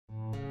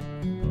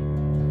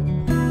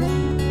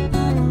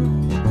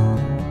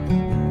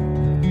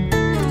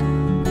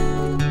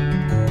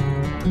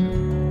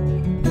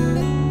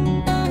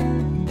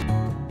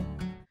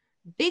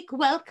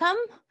welcome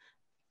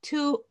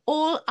to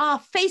all our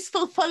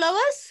faithful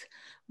followers.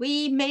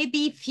 We may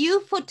be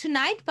few for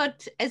tonight,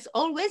 but as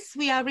always,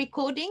 we are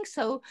recording,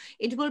 so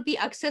it will be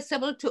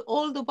accessible to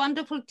all the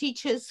wonderful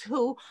teachers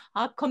who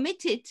are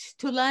committed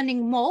to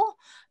learning more,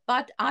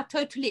 but are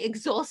totally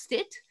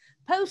exhausted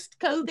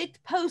post-COVID,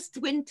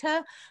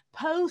 post-winter,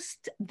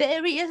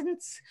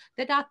 post-variants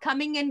that are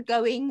coming and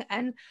going,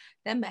 and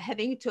them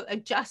having to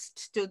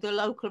adjust to the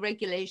local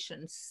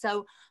regulations.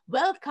 So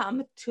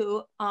welcome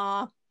to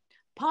our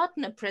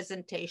partner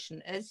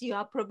presentation. As you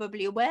are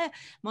probably aware,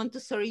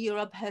 Montessori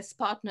Europe has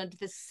partnered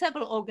with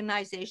several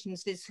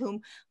organizations with whom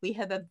we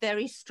have a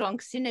very strong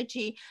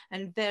synergy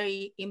and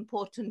very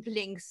important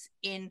links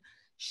in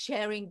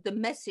sharing the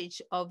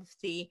message of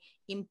the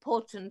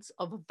importance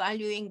of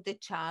valuing the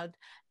child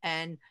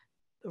and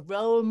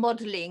role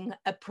modeling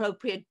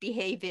appropriate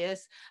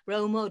behaviors,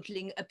 role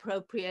modeling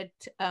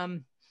appropriate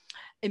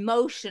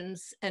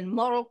emotions and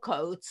moral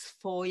codes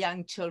for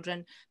young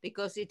children,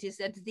 because it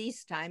is at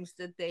these times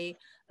that they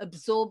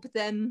absorb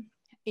them,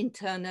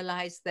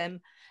 internalize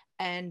them,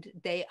 and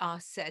they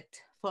are set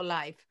for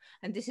life.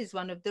 And this is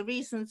one of the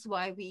reasons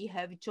why we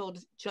have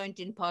joined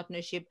in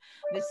partnership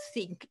with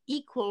Think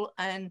Equal,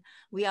 and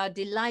we are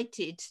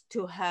delighted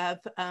to have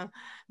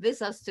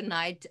with us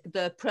tonight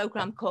the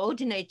program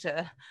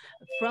coordinator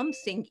from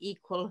Think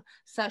Equal,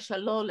 Sasha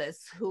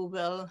Lawless, who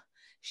will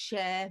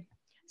share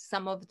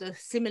some of the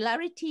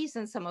similarities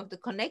and some of the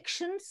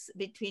connections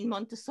between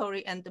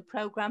Montessori and the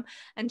program,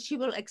 and she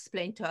will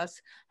explain to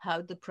us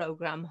how the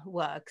program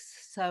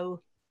works.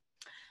 So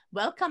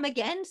welcome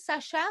again,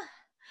 Sasha.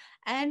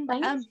 And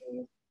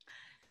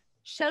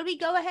shall we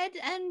go ahead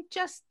and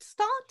just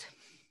start?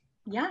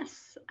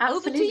 Yes,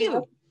 absolutely. Over to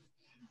you.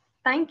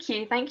 Thank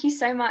you. Thank you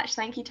so much.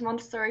 Thank you to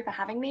Montessori for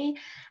having me.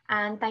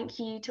 And thank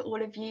you to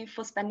all of you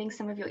for spending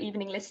some of your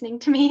evening listening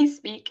to me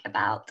speak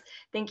about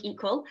Think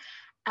Equal.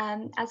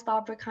 As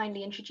Barbara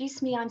kindly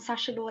introduced me, I'm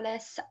Sasha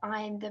Lawless.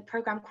 I'm the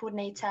program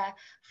coordinator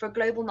for a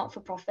global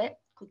not-for-profit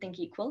called Think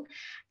Equal.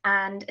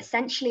 And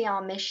essentially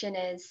our mission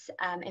is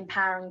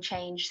empowering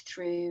change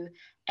through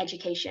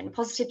education,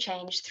 positive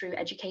change through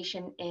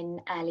education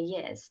in early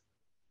years.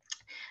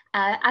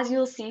 As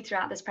you'll see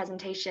throughout this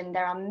presentation,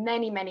 there are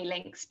many, many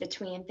links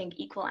between Think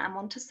Equal and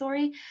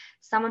Montessori.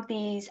 Some of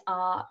these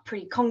are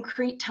pretty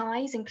concrete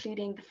ties,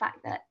 including the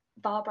fact that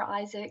Barbara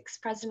Isaacs,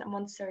 President of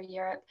Montessori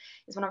Europe,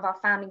 is one of our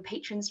founding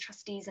patrons,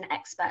 trustees, and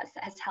experts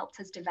that has helped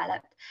us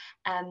develop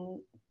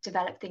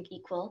Think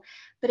Equal.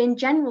 But in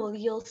general,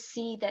 you'll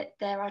see that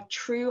there are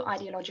true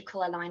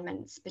ideological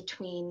alignments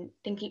between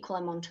Think Equal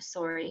and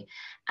Montessori.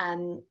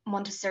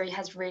 Montessori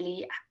has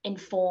really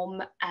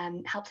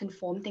helped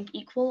inform Think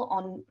Equal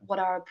on what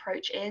our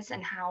approach is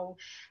and how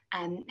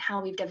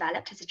we've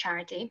developed as a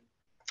charity.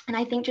 And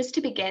I think just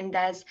to begin,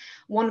 there's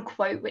one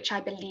quote which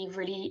I believe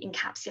really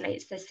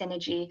encapsulates the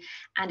synergy,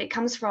 and it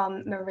comes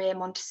from Maria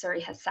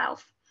Montessori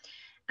herself.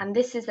 And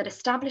this is that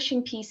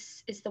establishing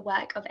peace is the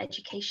work of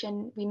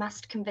education. We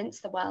must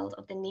convince the world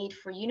of the need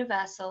for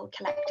universal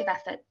collective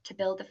effort to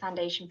build the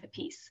foundation for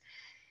peace.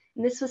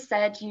 And this was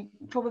said, you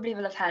probably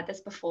will have heard this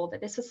before, but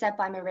this was said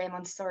by Maria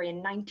Montessori in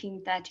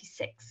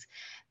 1936.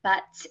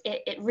 But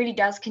it really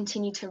does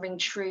continue to ring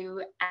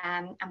true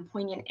and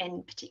poignant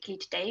in particularly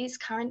today's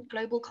current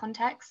global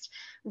context,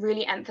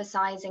 really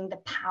emphasizing the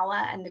power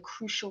and the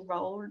crucial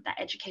role that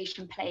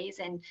education plays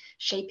in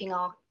shaping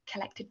our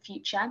collective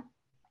future.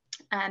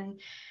 And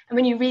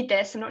when you read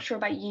this, I'm not sure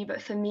about you,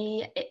 but for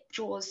me, it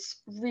draws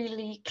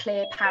really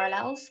clear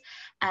parallels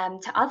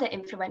to other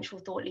influential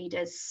thought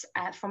leaders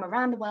from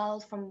around the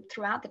world, from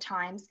throughout the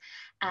times,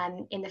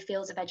 in the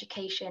fields of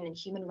education and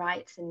human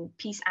rights and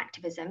peace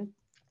activism.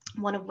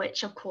 One of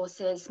which, of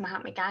course, is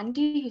Mahatma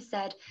Gandhi, who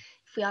said,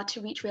 if we are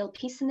to reach real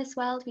peace in this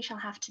world, we shall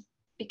have to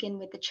begin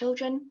with the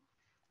children.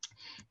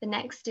 The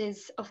next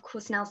is, of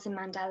course, Nelson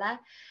Mandela,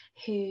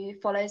 who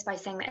follows by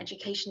saying that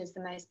education is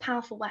the most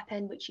powerful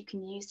weapon which you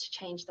can use to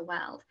change the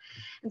world.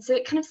 And so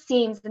it kind of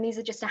seems, and these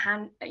are just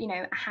a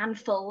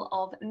handful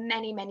of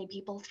many, many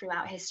people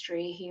throughout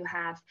history who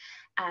have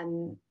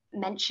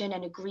mentioned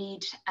and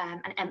agreed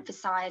and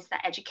emphasized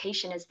that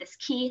education is this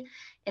key.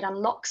 It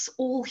unlocks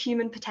all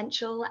human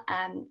potential.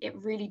 It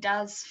really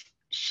does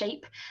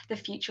shape the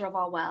future of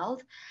our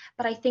world.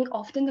 But I think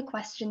often the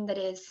question that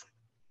is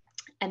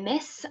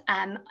amiss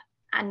and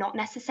not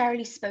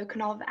necessarily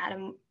spoken of at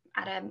a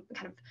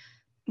kind of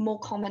more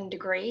common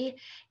degree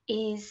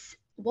is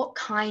what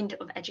kind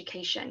of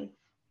education.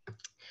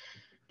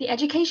 The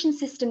education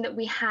system that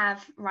we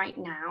have right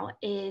now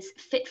is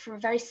fit for a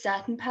very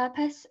certain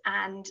purpose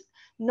and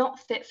not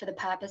fit for the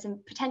purpose,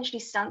 and potentially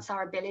stunts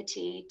our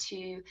ability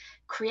to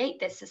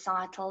create this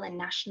societal and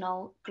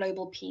national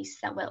global peace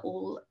that we're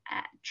all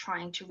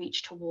trying to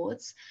reach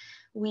towards.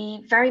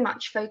 We very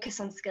much focus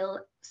on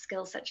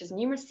skills such as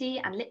numeracy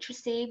and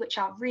literacy, which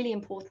are really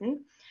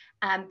important,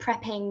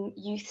 prepping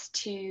youth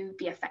to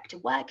be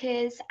effective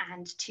workers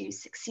and to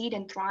succeed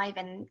and thrive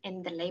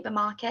in the labour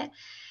market.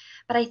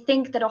 But I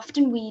think that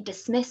often we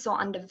dismiss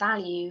or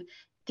undervalue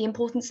the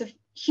importance of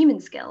human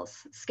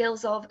skills,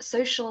 skills of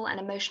social and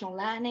emotional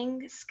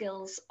learning,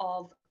 skills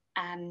of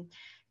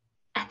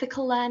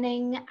ethical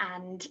learning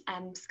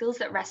and skills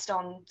that rest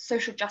on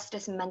social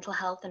justice and mental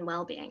health and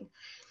well-being.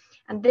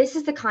 And this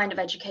is the kind of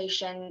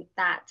education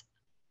that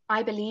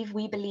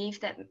we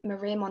believe that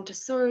Maria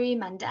Montessori,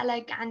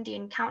 Mandela, Gandhi,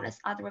 and countless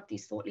other of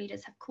these thought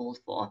leaders have called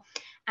for.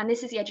 And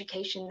this is the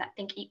education that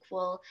Think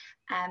Equal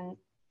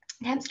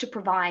attempts to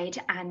provide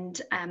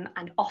and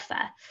offer.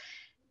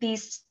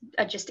 These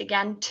are just,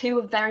 again, two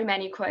of very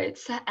many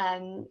quotes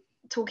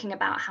talking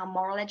about how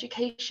moral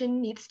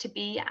education needs to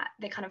be at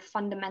the kind of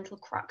fundamental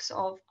crux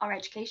of our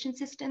education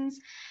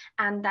systems,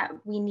 and that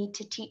we need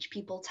to teach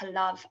people to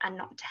love and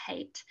not to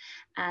hate,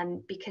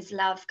 because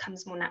love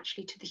comes more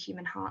naturally to the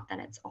human heart than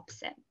its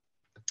opposite.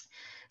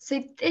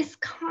 So this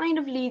kind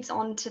of leads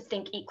on to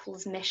Think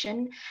Equal's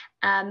mission.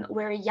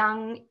 We're a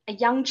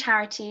young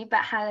charity,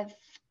 but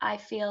I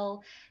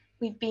feel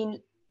we've been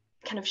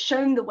kind of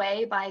shown the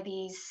way by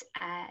these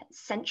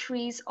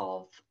centuries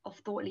of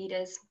thought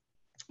leaders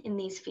in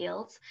these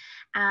fields,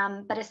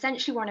 but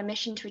essentially we're on a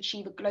mission to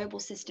achieve a global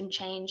system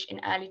change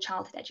in early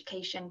childhood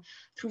education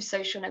through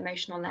social and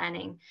emotional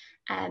learning.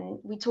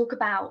 We talk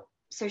about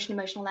social and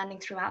emotional learning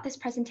throughout this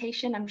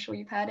presentation. I'm sure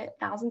you've heard it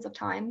thousands of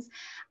times.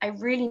 I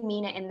really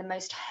mean it in the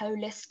most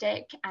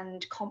holistic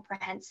and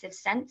comprehensive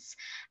sense.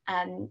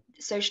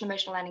 Social and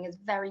emotional learning is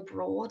very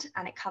broad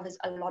and it covers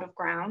a lot of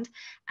ground.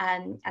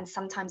 And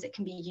sometimes it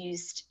can be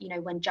used,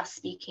 when just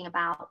speaking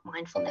about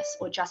mindfulness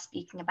or just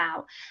speaking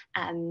about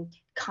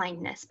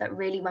kindness. But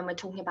really, when we're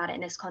talking about it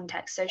in this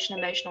context, social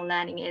and emotional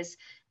learning is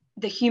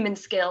the human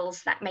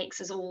skills that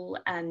makes us all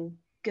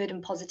good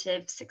and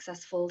positive,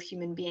 successful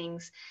human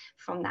beings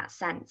from that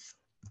sense.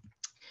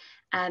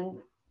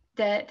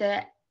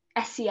 The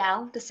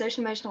SEL, the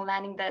social emotional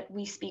learning that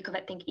we speak of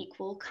at Think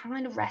Equal,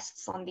 kind of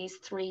rests on these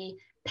three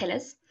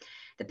pillars.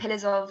 The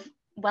pillars of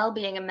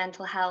well-being and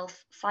mental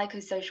health,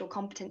 psychosocial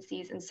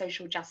competencies, and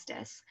social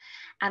justice.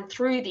 And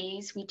through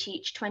these, we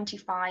teach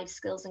 25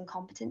 skills and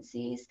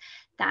competencies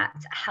that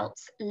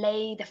helps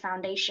lay the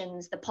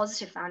foundations, the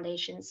positive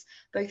foundations,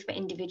 both for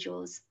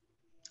individuals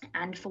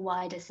and for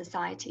wider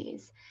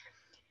societies.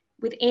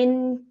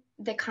 Within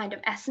the kind of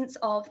essence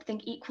of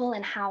Think Equal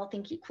and how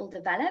Think Equal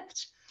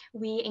developed,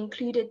 we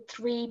included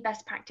 3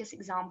 best practice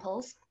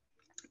examples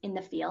in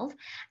the field,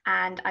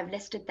 and I've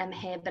listed them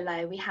here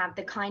below. We have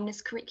the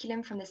kindness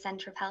curriculum from the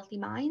Center of Healthy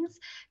Minds,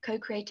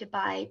 co-created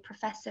by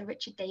Professor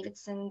Richard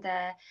Davidson,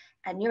 the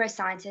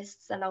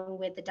neuroscientists, along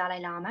with the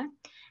Dalai Lama.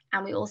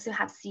 And we also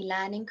have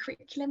C-Learning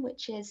curriculum,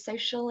 which is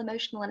social,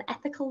 emotional, and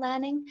ethical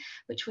learning,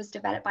 which was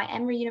developed by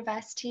Emory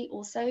University,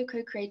 also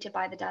co-created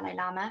by the Dalai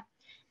Lama.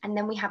 And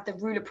then we have the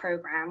Ruler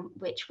program,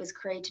 which was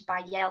created by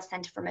Yale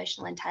Center for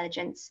Emotional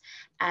Intelligence.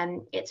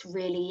 It's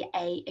really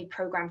a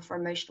program for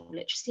emotional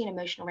literacy and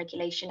emotional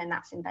regulation, and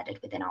that's embedded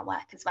within our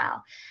work as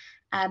well.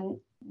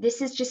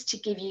 This is just to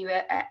give you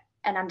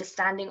an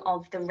understanding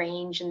of the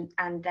range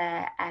and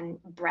the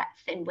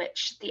breadth in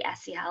which the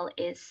SEL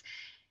is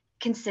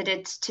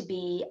considered to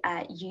be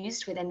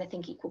used within the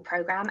Think Equal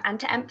program, and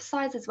to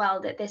emphasize as well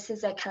that this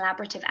is a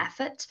collaborative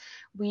effort.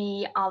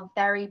 We are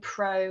very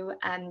pro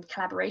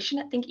collaboration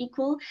at Think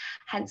Equal,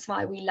 hence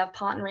why we love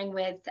partnering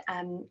with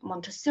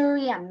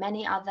Montessori and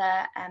many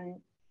other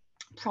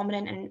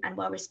prominent and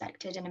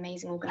well-respected and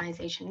amazing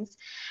organizations.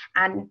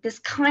 And this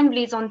kind of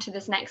leads on to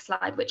this next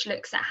slide, which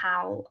looks at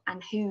how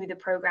and who the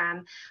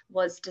program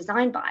was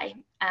designed by.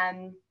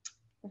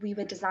 We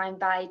were designed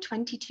by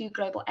 22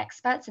 global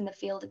experts in the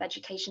field of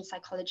education,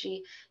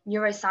 psychology,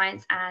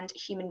 neuroscience, and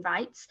human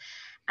rights.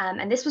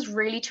 And this was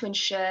really to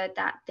ensure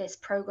that this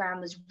program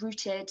was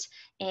rooted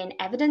in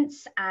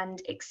evidence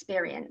and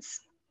experience.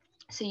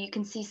 So you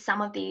can see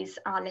some of these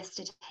are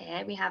listed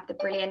here. We have the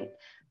brilliant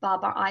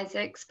Barbara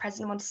Isaacs,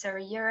 President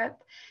Montessori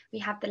Europe. We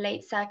have the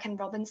late Sir Ken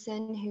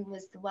Robinson, who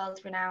was the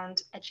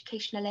world-renowned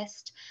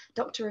educationalist,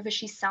 Dr.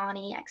 Urvashi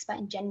Sani, expert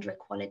in gender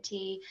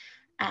equality,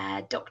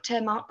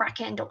 Dr. Mark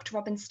Brackett and Dr.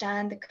 Robin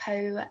Stern, the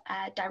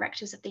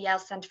co-directors of the Yale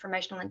Center for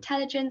Emotional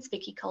Intelligence,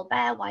 Vicky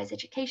Colbert, Wise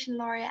Education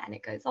Laureate, and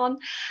it goes on.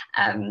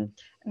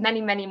 Many,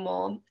 many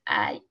more.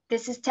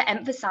 This is to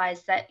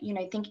emphasize that,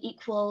 Think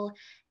Equal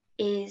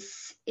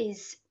is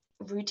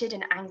rooted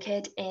and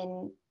anchored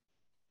in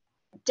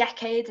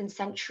decades and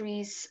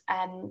centuries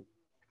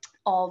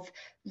of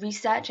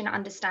research and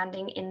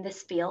understanding in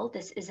this field.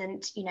 This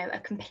isn't, a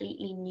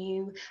completely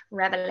new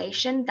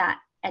revelation that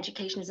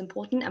education is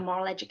important and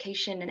moral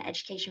education and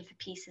education for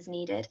peace is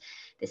needed.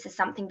 This is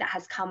something that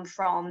has come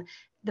from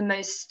the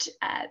most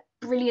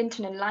brilliant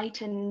and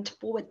enlightened,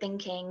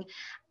 forward-thinking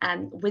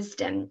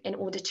wisdom in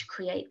order to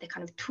create the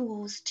kind of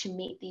tools to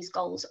meet these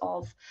goals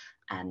of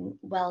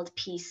world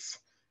peace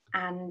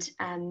and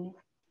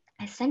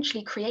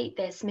essentially create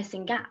this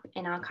missing gap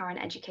in our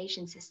current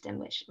education system,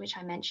 which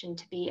I mentioned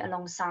to be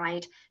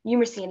alongside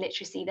numeracy and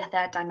literacy, the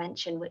third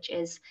dimension, which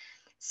is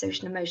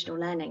social and emotional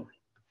learning.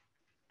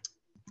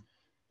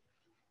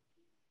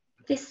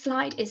 This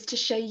slide is to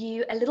show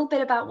you a little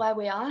bit about where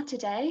we are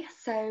today.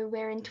 So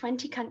we're in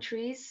 20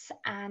 countries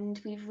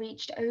and we've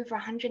reached over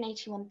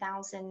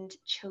 181,000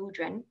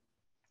 children.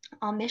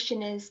 Our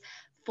mission is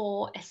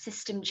for a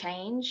system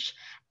change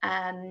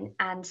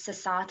and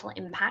societal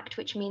impact,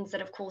 which means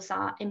that, of course,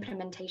 our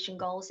implementation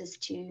goals is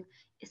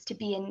to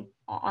be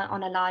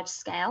on a large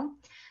scale.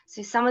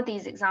 So some of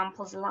these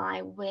examples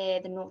lie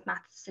with North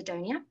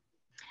Macedonia.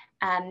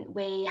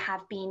 We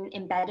have been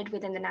embedded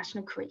within the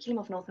national curriculum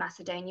of North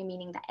Macedonia,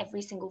 meaning that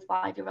every single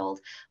 5-year-old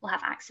will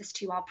have access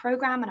to our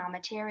program and our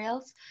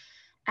materials.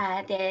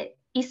 The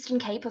Eastern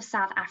Cape of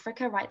South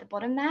Africa, right at the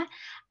bottom there.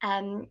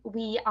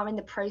 We are in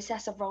the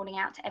process of rolling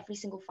out to every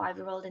single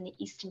 5-year-old in the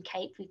Eastern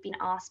Cape. We've been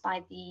asked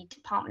by the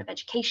Department of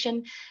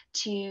Education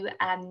to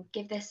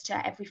give this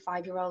to every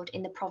 5-year-old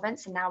in the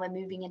province, and now we're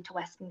moving into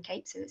Western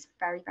Cape, so it's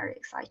very, very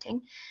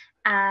exciting.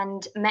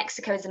 And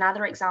Mexico is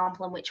another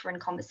example in which we're in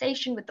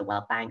conversation with the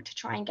World Bank to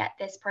try and get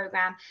this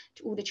program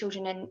to all the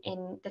children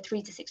in the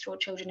 3 to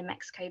 6-year-old children in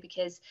Mexico,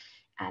 because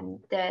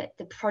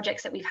the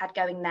projects that we've had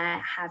going there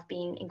have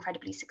been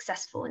incredibly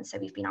successful, and so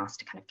we've been asked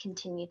to kind of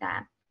continue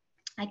there.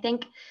 I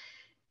think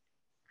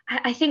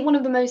one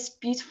of the most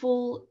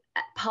beautiful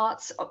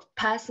parts of,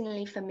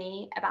 personally for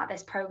me, about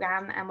this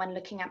program, and when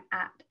looking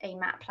at a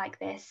map like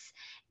this,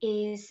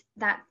 is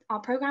that our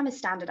program is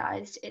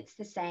standardized. It's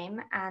the same,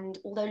 and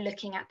although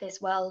looking at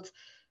this world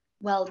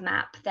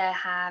map,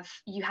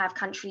 you have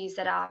countries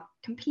that are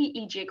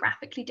completely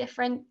geographically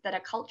different, that are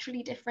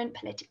culturally different,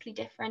 politically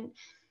different.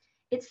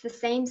 It's the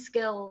same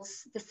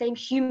skills, the same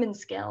human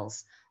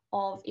skills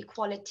of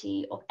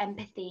equality, of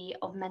empathy,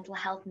 of mental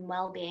health and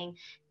well-being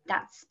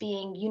that's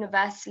being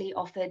universally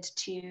offered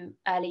to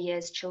early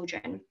years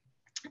children.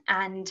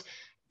 And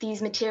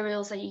these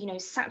materials are,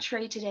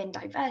 saturated in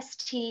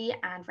diversity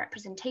and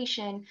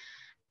representation,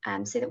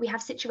 so that we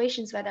have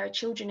situations where there are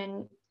children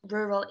in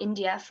rural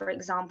India, for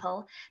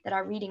example, that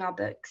are reading our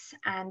books,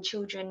 and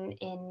children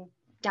in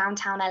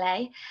downtown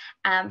LA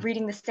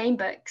reading the same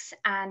books,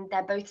 and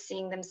they're both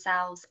seeing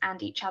themselves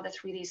and each other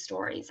through these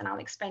stories. And I'll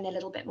explain a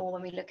little bit more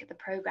when we look at the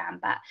program,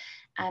 but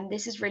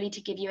this is really to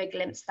give you a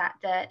glimpse that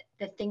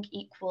the Think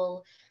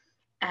Equal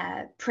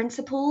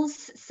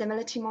principles,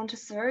 similar to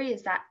Montessori,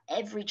 is that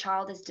every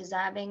child is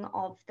deserving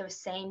of those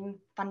same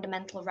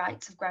fundamental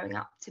rights of growing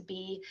up to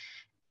be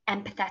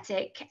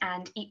empathetic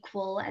and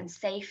equal and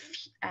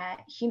safe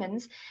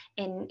humans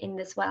in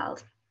this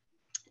world.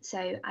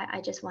 So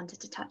I just wanted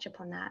to touch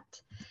upon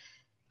that.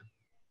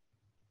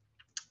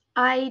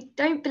 I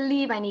don't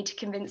believe I need to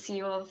convince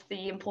you of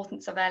the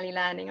importance of early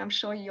learning. I'm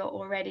sure you're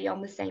already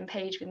on the same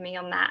page with me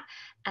on that,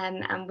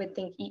 and with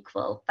Think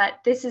Equal. But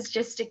this is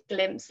just a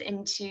glimpse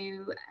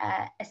into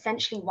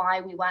essentially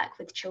why we work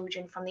with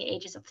children from the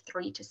ages of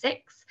 3 to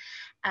 6.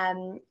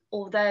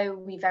 Although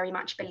we very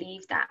much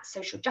believe that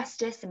social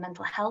justice and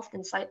mental health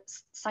and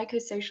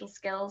psychosocial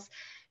skills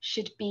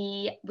should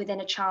be within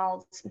a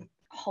child's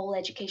whole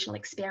educational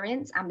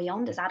experience and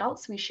beyond. As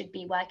adults, we should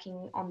be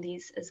working on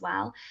these as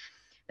well.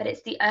 But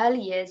it's the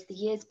early years, the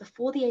years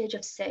before the age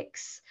of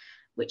 6,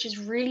 which is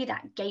really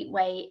that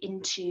gateway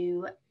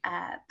into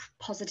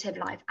positive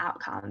life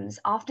outcomes.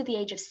 After the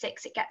age of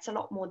 6, it gets a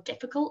lot more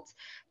difficult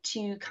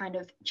to kind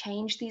of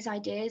change these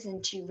ideas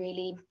and to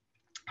really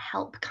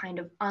help kind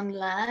of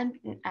unlearn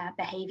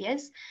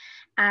behaviors.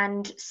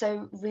 And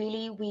so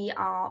really we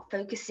are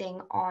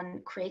focusing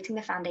on creating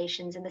the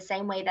foundations in the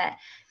same way that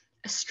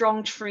a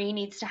strong tree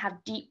needs to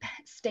have deep,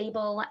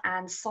 stable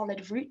and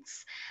solid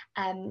roots.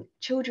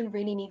 Children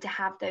really need to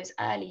have those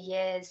early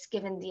years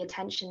given the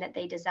attention that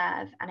they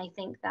deserve. And I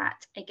think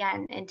that,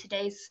 again, in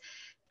today's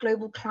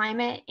global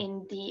climate,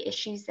 in the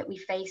issues that we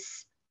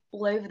face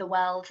all over the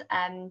world,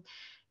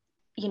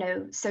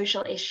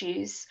 social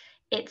issues,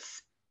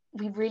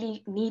 we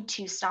really need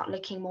to start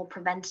looking more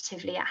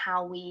preventatively at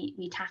how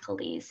we tackle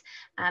these,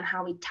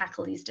 how we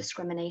tackle these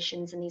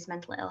discriminations and these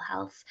mental ill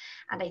health.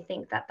 And I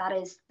think that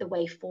is the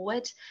way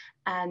forward,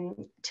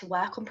 to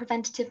work on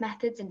preventative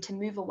methods and to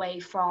move away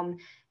from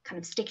kind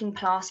of sticking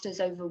plasters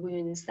over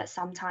wounds that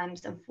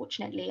sometimes,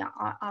 unfortunately,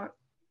 are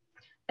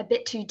a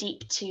bit too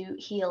deep to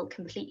heal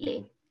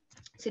completely.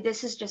 So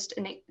this is just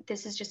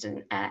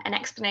an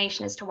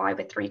explanation as to why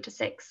we're 3 to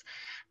 6,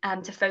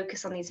 to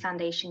focus on these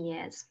foundation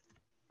years.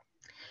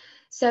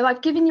 So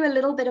I've given you a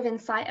little bit of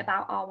insight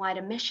about our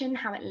wider mission,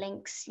 how it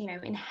links,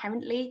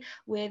 inherently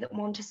with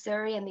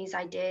Montessori and these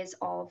ideas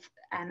of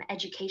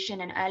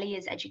education and early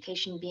years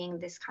education being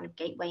this kind of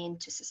gateway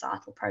into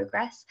societal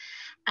progress.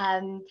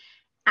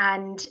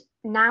 And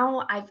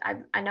now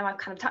I know I've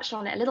kind of touched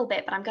on it a little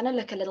bit, but I'm going to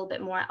look a little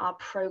bit more at our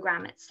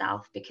program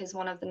itself, because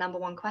one of the number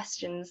one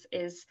questions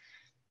is,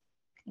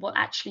 what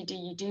actually do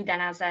you do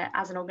then as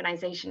an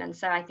organization? And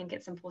so I think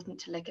it's important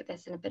to look at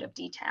this in a bit of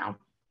detail.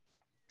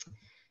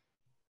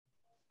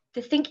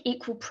 The Think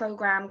Equal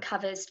program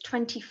covers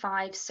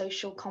 25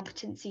 social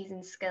competencies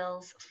and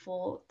skills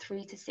for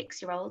 3 to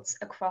 6-year-olds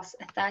across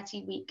a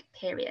 30-week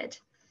period.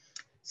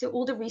 So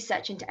all the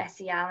research into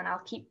SEL, and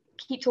I'll keep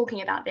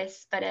talking about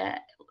this, but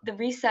the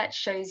research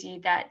shows you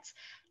that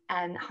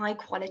high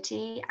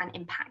quality and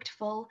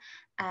impactful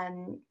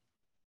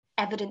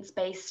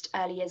evidence-based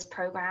early years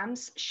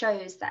programs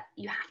shows that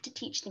you have to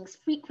teach things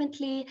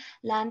frequently,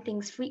 learn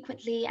things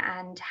frequently,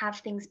 and have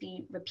things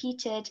be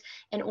repeated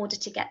in order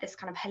to get this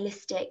kind of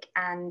holistic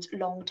and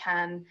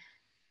long-term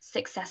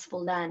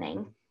successful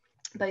learning,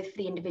 both for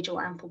the individual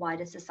and for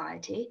wider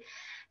society.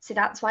 So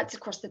that's why it's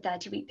across the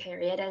 30-week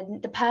period.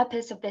 And the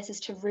purpose of this is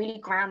to really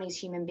ground these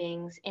human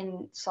beings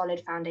in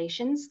solid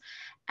foundations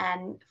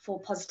and for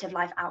positive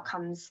life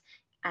outcomes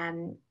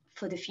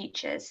for the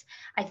futures.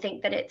 I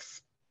think that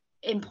it's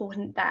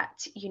important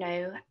that, you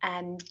know,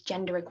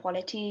 gender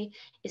equality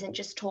isn't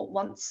just taught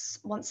once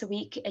a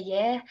week, a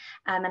year,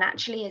 and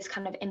actually is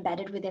kind of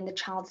embedded within the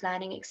child's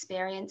learning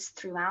experience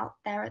throughout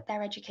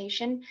their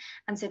education.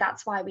 And so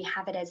that's why we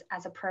have it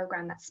as a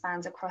program that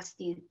spans across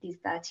these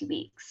 30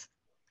 weeks.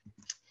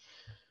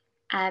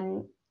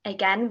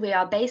 Again, we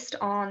are based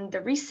on the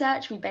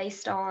research, we're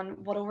based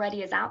on what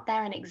already is out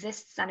there and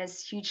exists and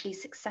is hugely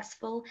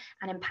successful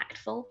and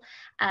impactful.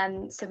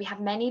 So we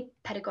have many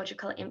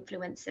pedagogical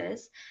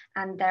influences,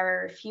 and there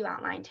are a few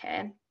outlined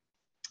here.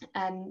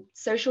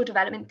 Social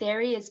development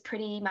theory is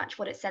pretty much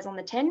what it says on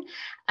the tin.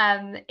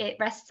 It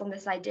rests on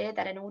this idea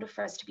that in order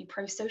for us to be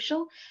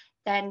pro-social,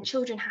 then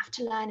children have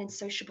to learn in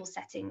sociable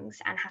settings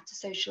and have to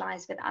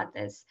socialize with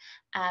others.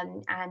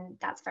 And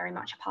that's very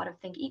much a part of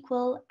Think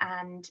Equal.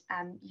 And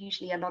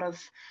usually a lot of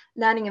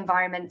learning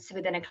environments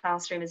within a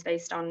classroom is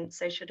based on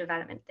social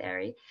development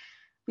theory.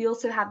 We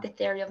also have the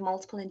theory of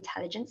multiple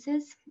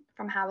intelligences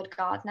from Howard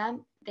Gardner.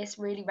 This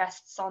really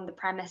rests on the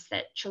premise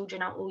that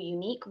children are all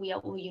unique, we are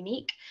all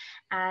unique,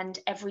 and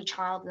every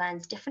child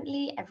learns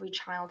differently. Every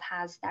child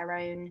has their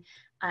own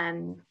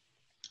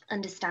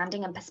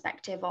understanding and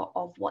perspective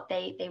of what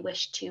they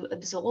wish to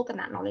absorb and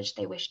that knowledge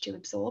they wish to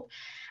absorb.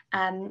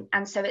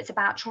 And so it's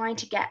about trying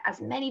to get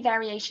as many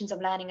variations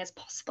of learning as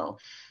possible.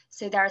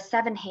 So there are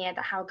 7 here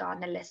that Howard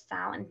Gardner lists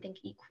out, and Think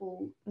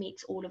Equal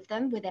meets all of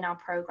them within our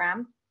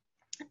program.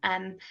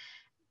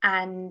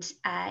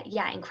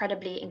 Yeah,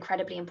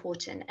 incredibly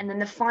important. And then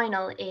the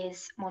final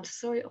is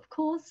Montessori, of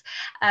course,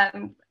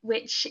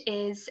 which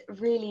is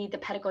really the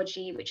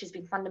pedagogy which has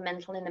been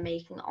fundamental in the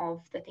making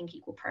of the Think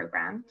Equal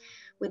program,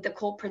 with the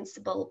core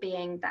principle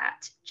being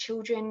that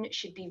children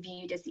should be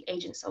viewed as the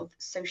agents of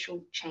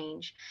social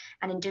change.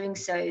 And in doing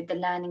so, the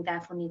learning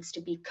therefore needs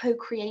to be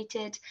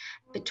co-created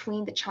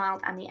between the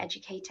child and the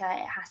educator.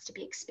 It has to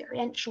be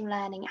experiential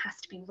learning, it has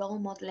to be role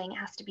modeling, it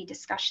has to be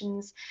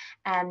discussions.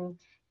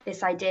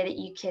 This idea that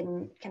you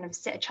can kind of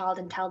sit a child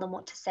and tell them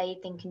what to say,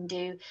 think, and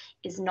do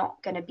is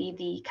not going to be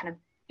the kind of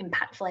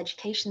impactful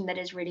education that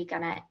is really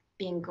going to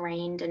be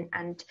ingrained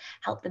and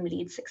help them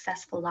lead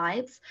successful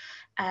lives.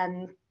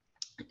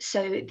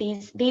 So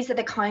these are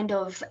the kind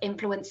of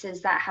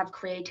influences that have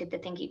created the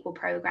Think Equal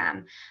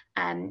program,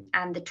 and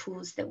the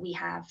tools that we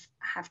have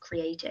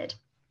created.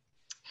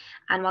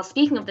 And while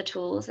speaking of the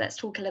tools, let's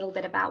talk a little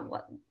bit about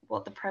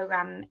what the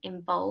program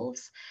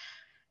involves.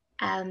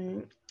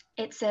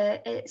 It's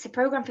a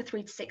program for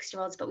 3 to 6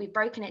 year olds, but we've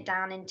broken it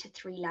down into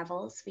 3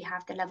 levels. We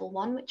have the level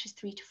 1, which is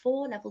 3 to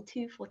 4, level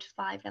 2, 4 to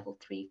 5, level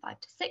 3, 5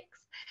 to 6.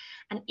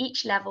 And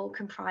each level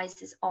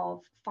comprises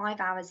of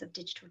 5 hours of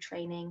digital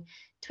training,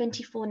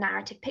 24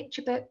 narrative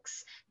picture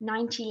books,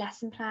 90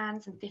 lesson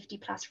plans, and 50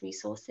 plus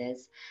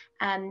resources.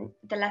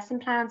 The lesson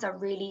plans are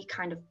really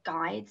kind of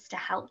guides to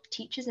help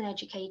teachers and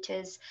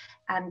educators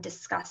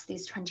discuss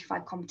these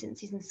 25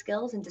 competencies and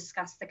skills and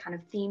discuss the kind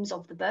of themes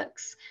of the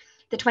books.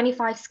 The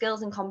 25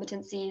 skills and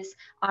competencies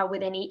are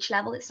within each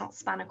level. It's not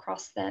span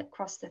across the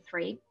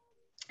 3.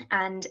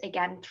 And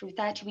again, through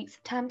 30 weeks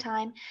of term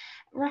time,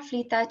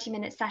 roughly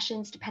 30-minute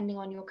sessions, depending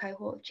on your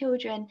cohort of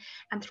children,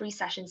 and 3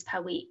 sessions per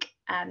week.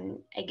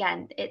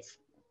 Again, it's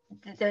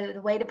the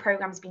way the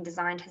program's been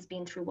designed has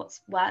been through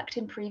what's worked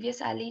in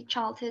previous early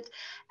childhood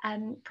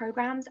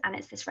programs, and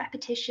it's this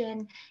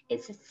repetition,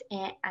 it's this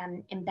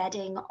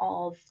embedding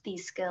of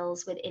these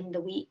skills within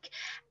the week,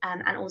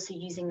 and also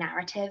using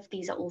narrative.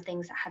 These are all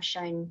things that have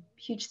shown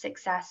huge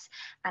success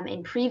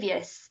in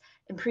previous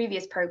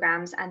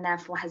programs, and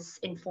therefore has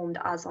informed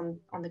us on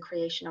the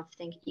creation of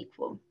Think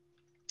Equal.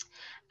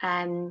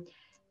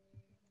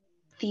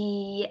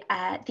 These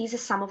are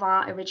some of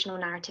our original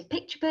narrative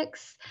picture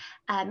books.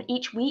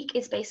 Each week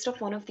is based off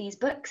one of these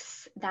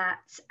books that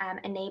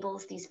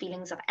enables these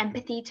feelings of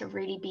empathy to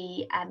really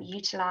be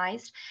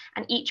utilized.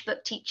 And each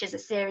book teaches a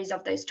series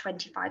of those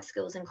 25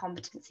 skills and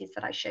competencies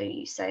that I show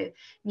you. So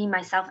me,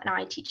 myself, and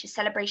I teach a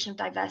celebration of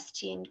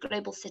diversity and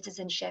global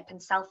citizenship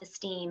and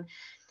self-esteem.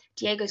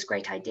 Diego's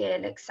Great Idea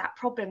looks at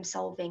problem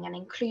solving and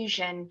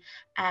inclusion,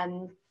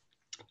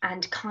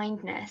 and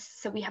kindness.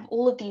 So we have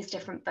all of these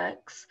different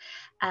books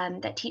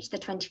that teach the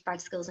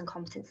 25 skills and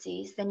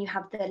competencies. Then you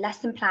have the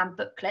lesson plan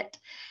booklet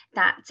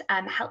that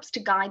helps to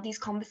guide these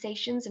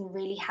conversations and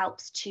really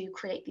helps to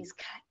create these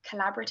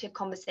collaborative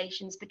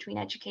conversations between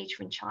educator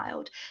and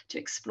child to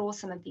explore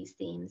some of these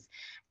themes.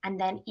 And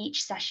then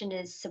each session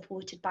is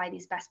supported by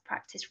these best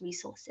practice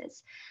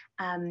resources.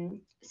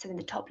 So in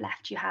the top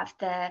left, you have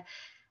the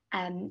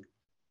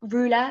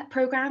RULER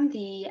program,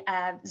 the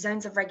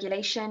zones of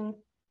regulation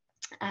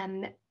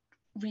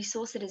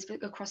resource that is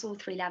across all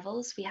 3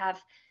 levels. We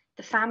have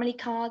the family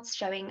cards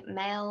showing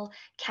male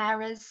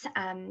carers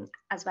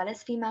as well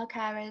as female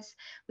carers.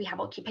 We have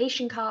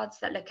occupation cards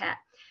that look at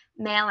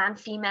male and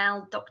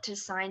female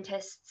doctors,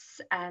 scientists,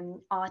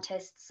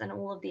 artists, and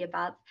all of the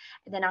above.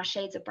 And then our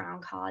shades of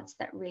brown cards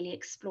that really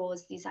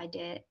explores this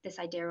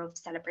idea of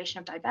celebration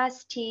of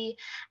diversity,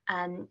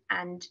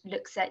 and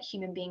looks at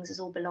human beings as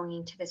all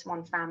belonging to this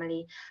one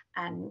family,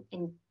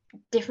 in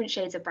different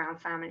shades of brown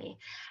family.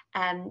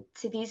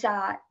 So these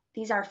are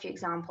a few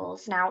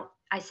examples. Now,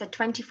 I said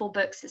 24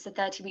 books, it's a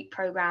 30-week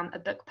program, a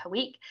book per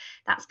week.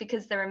 That's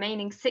because the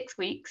remaining 6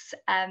 weeks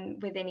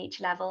within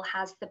each level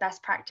has the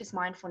best practice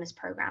mindfulness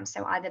program.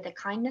 So either the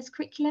kindness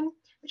curriculum,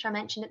 which I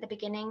mentioned at the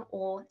beginning,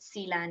 or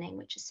C-learning,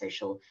 which is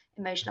social,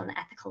 emotional, and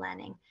ethical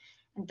learning.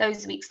 And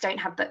those weeks don't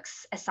have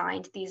books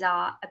assigned. These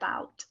are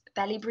about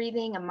belly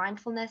breathing and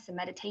mindfulness and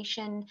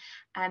meditation,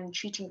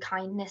 treating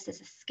kindness as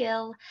a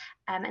skill,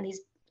 and these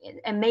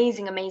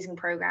amazing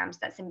programs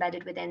that's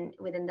embedded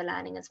within the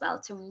learning as well,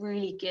 to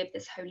really give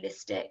this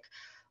holistic,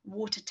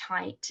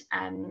 watertight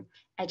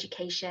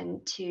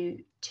education to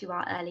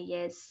our early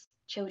years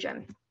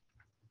children.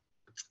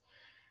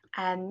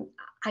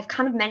 I've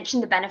kind of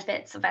mentioned the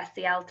benefits of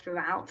SEL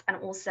throughout, and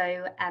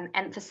also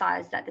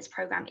emphasized that this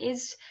program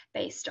is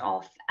based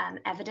off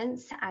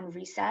evidence and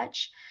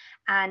research.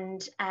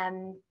 And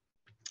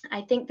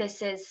I think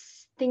this is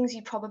things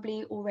you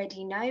probably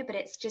already know, but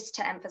it's just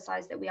to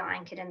emphasize that we are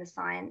anchored in the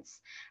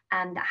science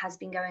that has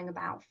been going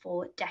about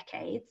for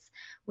decades.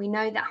 We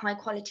know that high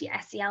quality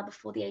SEL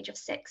before the age of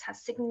 6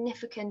 has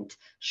significant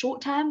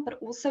short-term, but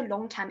also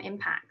long-term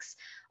impacts,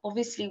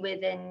 obviously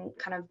within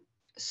kind of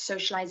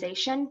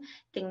socialization,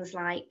 things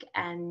like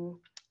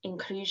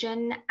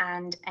inclusion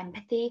and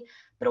empathy,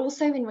 but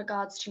also in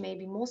regards to,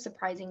 maybe more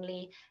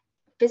surprisingly,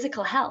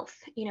 physical health.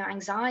 You know,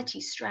 anxiety,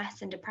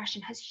 stress, and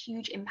depression has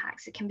huge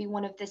impacts. It can be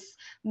one of the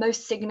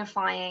most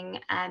signifying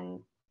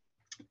kind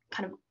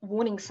of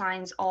warning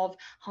signs of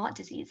heart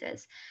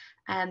diseases.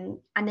 And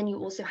then you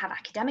also have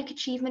academic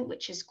achievement,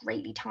 which is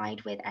greatly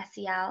tied with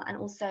SEL, and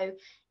also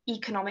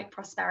economic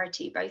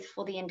prosperity, both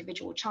for the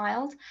individual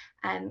child,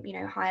 you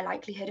know, higher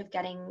likelihood of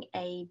getting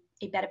a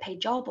better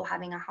paid job or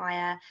having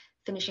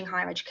finishing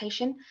higher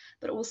education,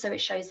 but also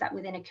it shows that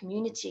within a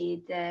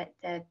community,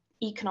 the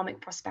economic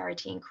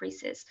prosperity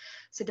increases.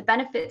 So the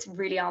benefits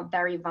really are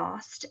very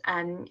vast,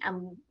 and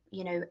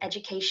you know,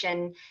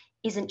 education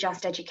isn't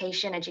just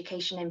education.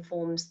 Education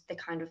informs the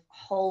kind of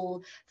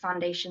whole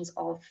foundations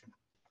of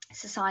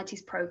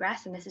society's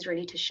progress, and this is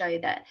really to show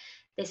that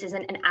this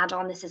isn't an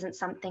add-on. This isn't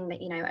something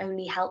that, you know,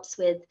 only helps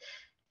with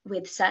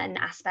certain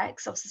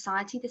aspects of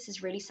society. This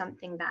is really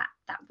something that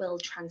will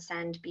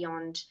transcend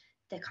beyond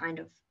the kind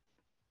of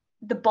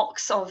the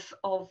box of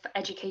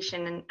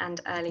education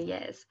and early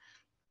years.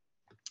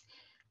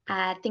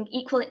 Think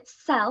Equal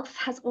itself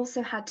has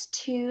also had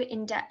 2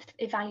 in-depth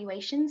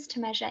evaluations to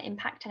measure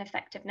impact and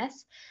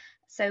effectiveness.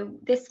 So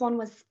this one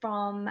was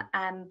from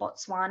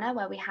Botswana,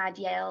 where we had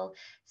Yale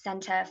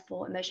Center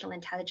for Emotional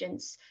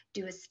Intelligence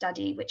do a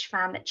study which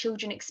found that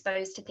children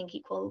exposed to Think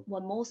Equal were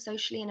more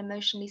socially and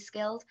emotionally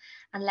skilled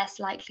and less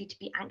likely to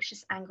be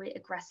anxious, angry,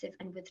 aggressive,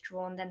 and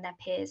withdrawn than their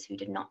peers who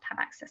did not have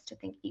access to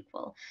Think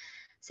Equal.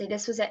 So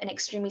this was an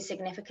extremely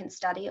significant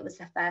study. It was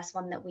the first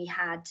one that we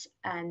had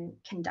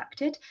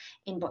conducted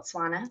in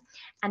Botswana.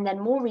 And then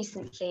more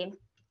recently,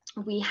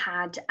 we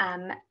had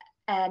an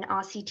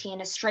RCT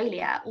in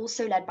Australia,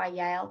 also led by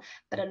Yale,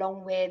 but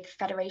along with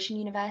Federation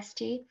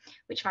University,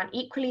 which found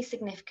equally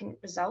significant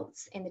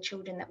results in the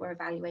children that were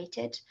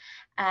evaluated.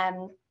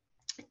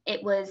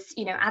 It was,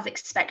 you know, as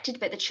expected,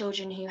 but the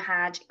children who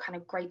had kind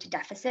of greater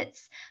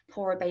deficits,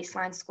 poorer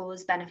baseline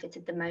scores,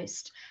 benefited the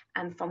most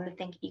from the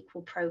Think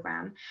Equal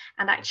program.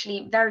 And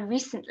actually, very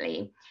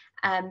recently,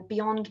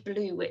 Beyond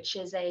Blue, which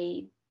is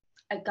a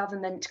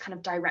government kind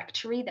of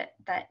directory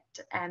that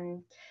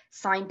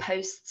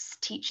signposts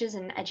teachers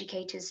and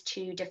educators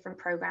to different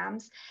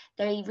programs,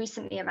 they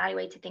recently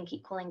evaluated Think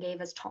Equal and gave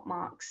us top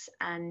marks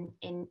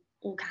in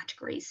all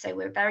categories. So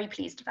we're very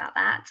pleased about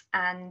that.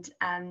 And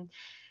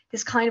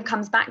this kind of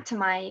comes back to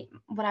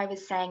what I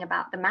was saying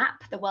about the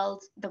map, the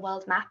world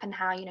map, and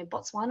how, you know,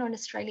 Botswana and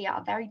Australia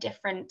are very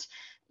different,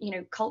 you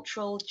know,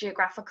 cultural,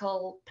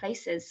 geographical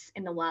places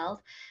in the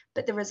world,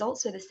 but the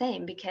results are the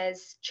same,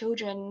 because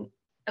children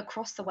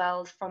across the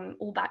world from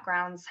all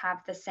backgrounds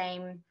have the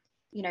same,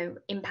 you know,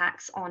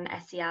 impacts on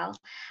SEL,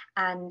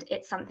 and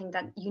it's something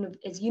that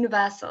is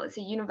universal. It's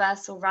a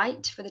universal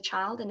right for the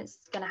child, and it's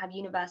going to have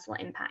universal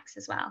impacts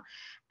as well.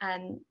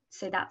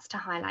 So that's to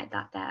highlight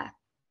that there.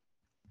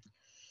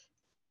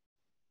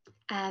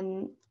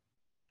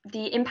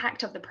 The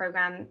impact of the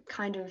program,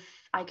 kind of,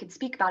 I could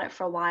speak about it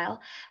for a while,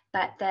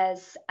 but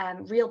there's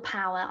real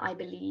power, I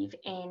believe,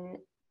 in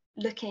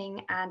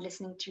looking and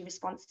listening to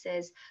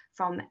responses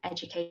from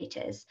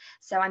educators.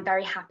 So I'm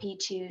very happy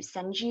to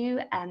send you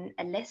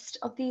a list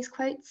of these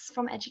quotes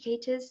from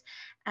educators.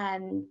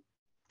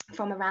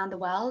 from around the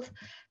world,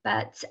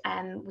 but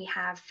we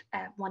have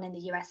one in the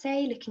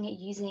USA looking at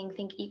using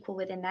Think Equal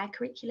within their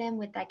curriculum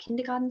with their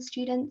kindergarten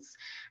students,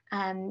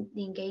 the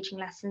engaging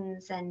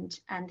lessons and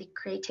the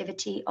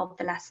creativity of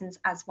the lessons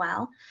as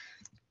well.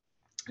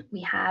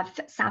 We have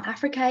South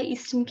Africa,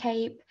 Eastern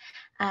Cape.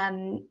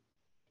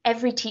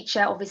 Every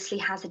teacher obviously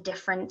has a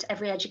different,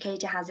 every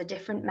educator has a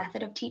different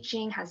method of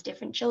teaching, has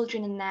different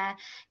children in their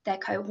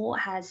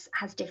cohort, has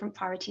different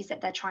priorities that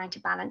they're trying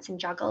to balance and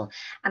juggle.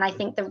 And I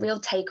think the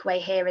real takeaway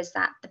here is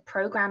that the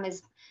program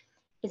is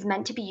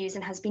meant to be used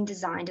and has been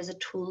designed as a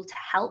tool to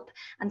help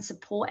and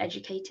support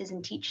educators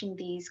in teaching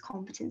these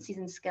competencies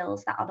and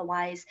skills that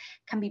otherwise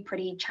can be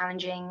pretty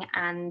challenging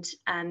and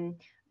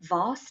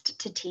vast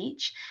to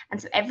teach.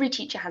 And so every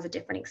teacher has a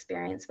different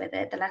experience with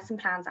it. The lesson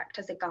plans act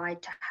as a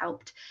guide to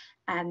help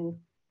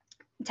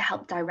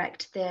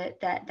direct the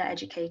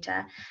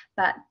educator,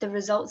 but the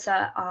results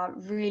are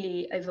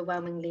really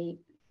overwhelmingly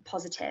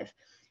positive.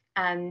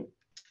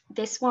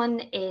 This one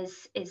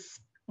is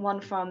one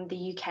from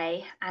the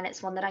UK, and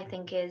it's one that I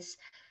think is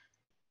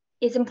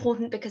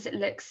important because it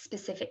looks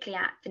specifically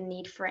at the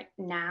need for it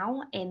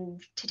now in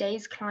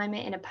today's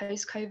climate, in a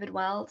post-COVID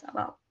world.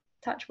 Well,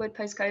 touch wood,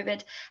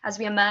 post-COVID, as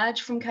we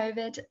emerge from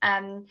COVID.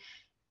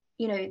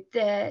 You know,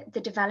 the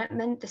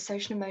development, the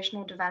social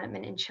emotional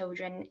development in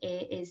children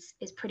is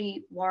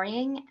pretty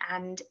worrying,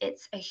 and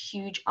it's a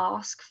huge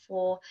ask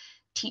for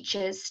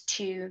teachers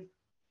to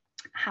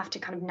have to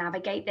kind of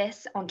navigate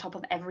this on top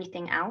of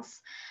everything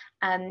else.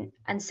 And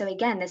so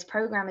again, this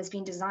program has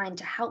been designed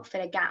to help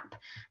fill a gap,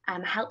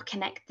 help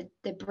connect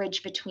the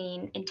bridge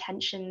between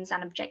intentions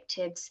and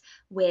objectives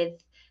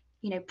with,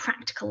 you know,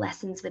 practical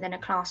lessons within a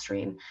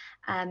classroom.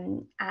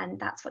 And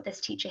that's what this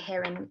teacher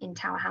here in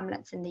Tower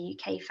Hamlets in the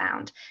UK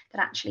found,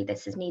 that actually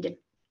this is needed.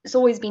 It's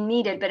always been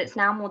needed, but it's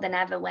now more than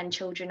ever when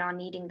children are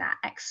needing that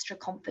extra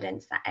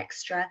confidence, that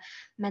extra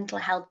mental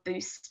health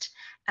boost,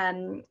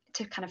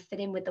 to kind of fit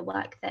in with the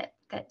work that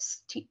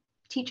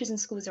teachers and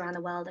schools around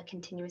the world are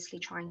continuously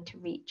trying to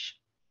reach.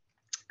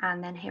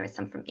 And then here is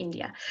some from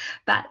India.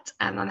 But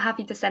I'm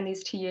happy to send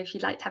these to you if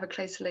you'd like to have a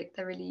closer look.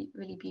 They're really,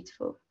 really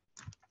beautiful.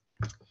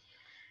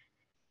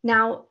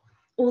 Now,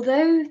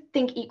 although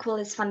Think Equal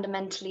is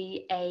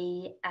fundamentally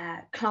a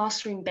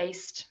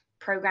classroom-based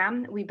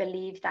program, we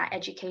believe that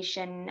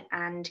education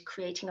and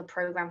creating a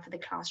program for the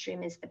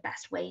classroom is the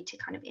best way to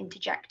kind of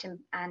interject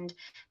and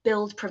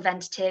build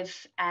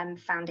preventative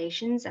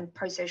foundations and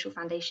pro-social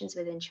foundations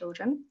within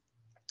children.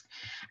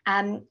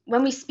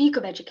 When we speak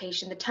of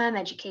education, the term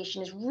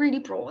education is really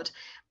broad.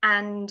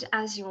 And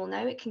as you all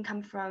know, it can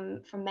come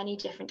from many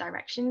different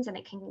directions, and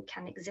it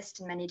can exist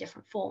in many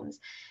different forms.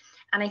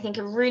 And I think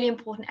a really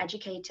important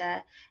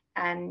educator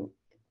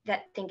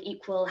that Think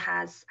Equal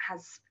has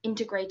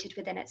integrated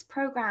within its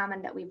program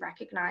and that we've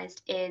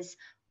recognized is,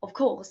 of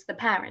course, the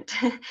parent.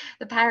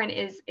 The parent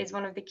is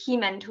one of the key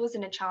mentors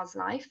in a child's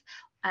life,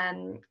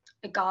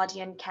 a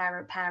guardian,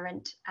 carer,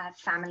 parent,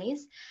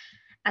 families.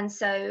 And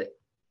so,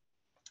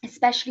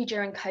 especially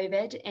during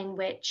COVID, in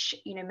which,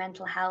 you know,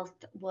 mental health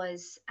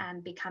was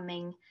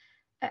becoming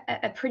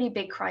a pretty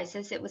big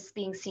crisis, it was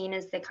being seen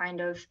as the kind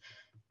of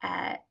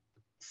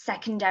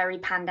secondary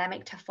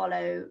pandemic to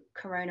follow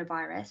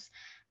coronavirus,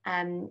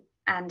 and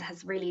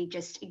has really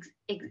just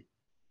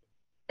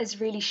has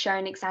really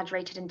shown,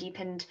 exaggerated and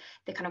deepened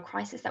the kind of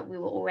crisis that we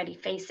were already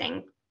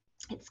facing.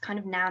 It's kind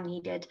of now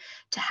needed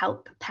to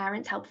help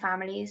parents, help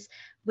families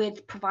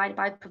with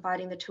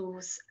providing the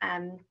tools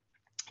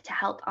to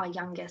help our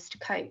youngest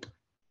cope.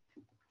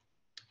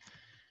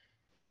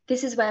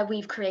 This is where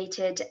we've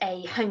created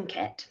a home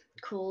kit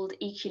called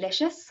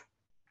EQlicious.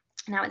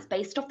 Now, it's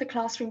based off the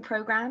classroom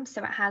program,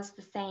 so it has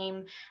the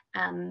same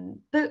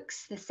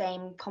books, the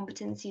same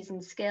competencies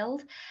and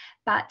skills,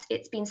 but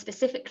it's been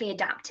specifically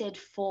adapted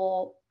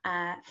for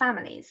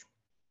families.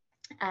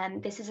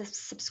 This is a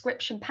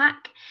subscription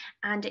pack,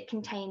 and it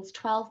contains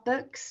 12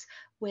 books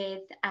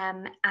with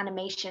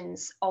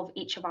animations of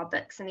each of our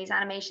books. And these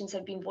animations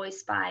have been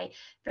voiced by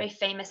very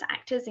famous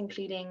actors,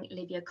 including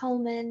Olivia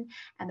Colman,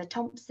 Emma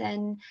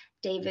Thompson,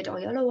 David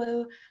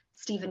Oyelowo,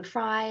 Stephen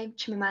Fry,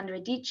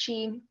 Chimamanda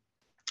Adichie,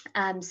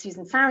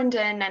 Susan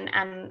Sarandon,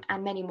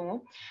 and many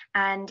more.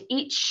 And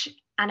each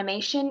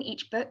animation,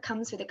 each book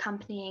comes with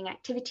accompanying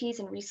activities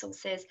and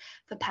resources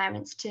for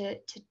parents to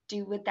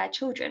do with their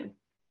children.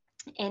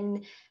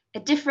 In a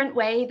different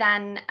way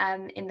than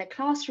in the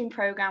classroom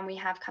program, we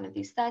have kind of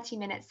these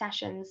 30-minute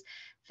sessions.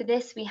 For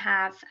this, we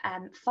have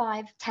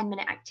 5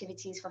 10-minute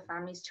activities for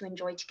families to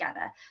enjoy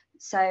together.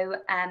 So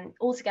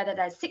altogether,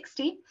 there's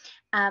 60,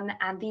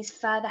 and these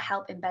further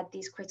help embed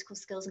these critical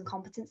skills and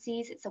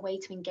competencies. It's a way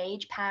to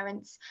engage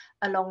parents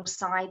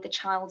alongside the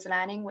child's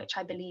learning, which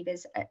I believe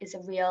is a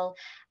real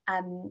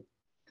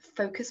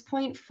focus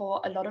point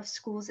for a lot of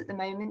schools at the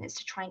moment, is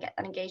to try and get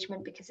that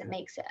engagement, because it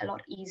makes it a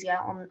lot easier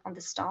on the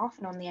staff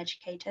and on the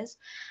educators.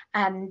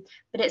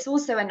 But it's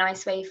also a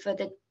nice way for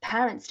the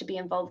parents to be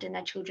involved in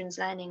their children's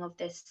learning of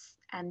this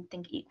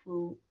Think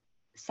Equal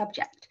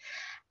subject.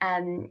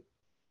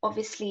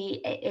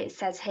 Obviously, it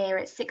says here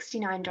it's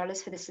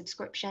 $69 for the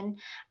subscription.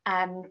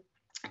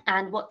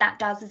 And what that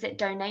does is it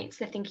donates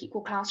the Think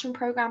Equal Classroom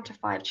program to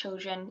 5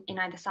 children in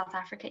either South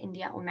Africa,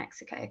 India, or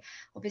Mexico.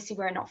 Obviously,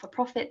 we're a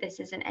not-for-profit. This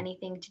isn't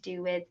anything to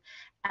do with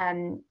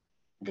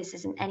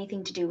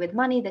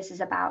money. This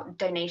is about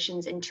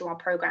donations into our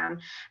program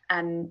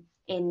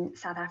in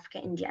South Africa,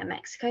 India, and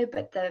Mexico.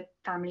 But the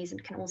families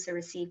can also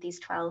receive these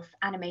 12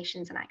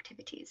 animations and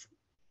activities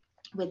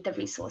with the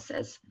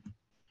resources.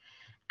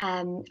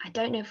 I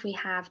don't know if we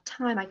have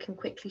time. I can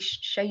quickly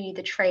show you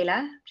the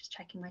trailer. Just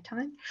checking my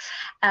time.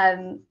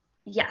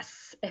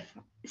 Yes,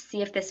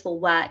 see if this will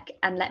work,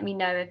 and let me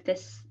know if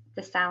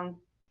the sound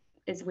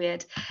is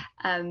weird.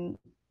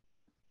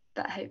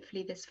 But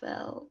hopefully this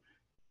will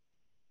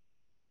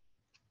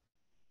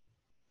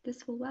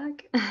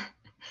work.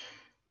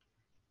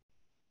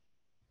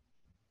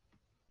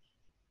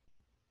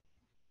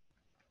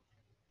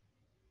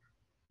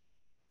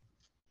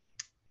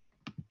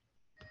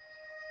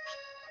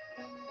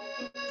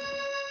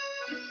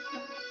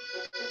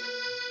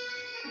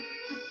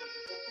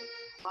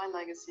 My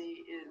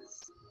legacy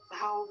is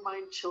how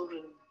my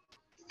children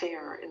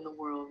fare in the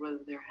world, whether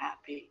they're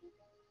happy,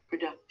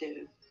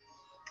 productive,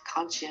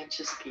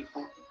 conscientious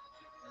people.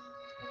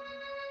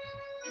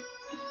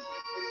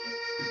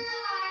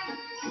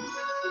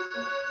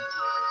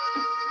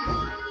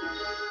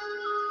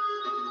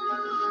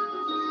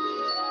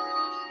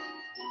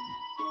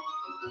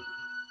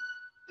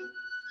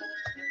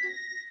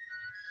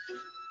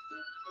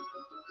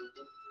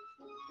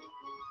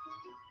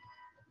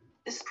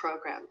 This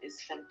program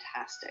is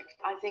fantastic.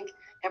 I think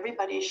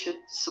everybody should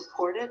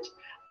support it.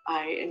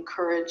 I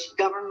encourage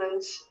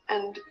governments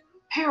and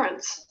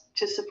parents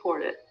to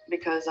support it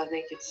because I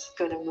think it's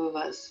going to move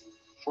us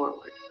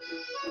forward.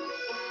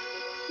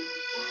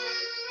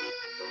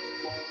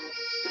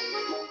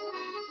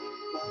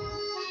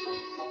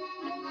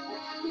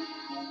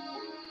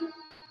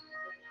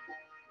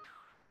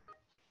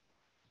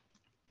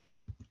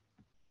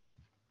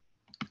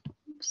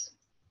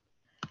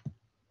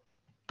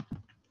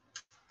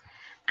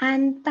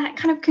 And that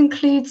kind of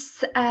concludes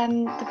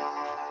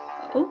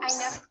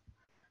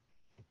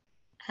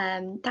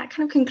that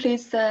kind of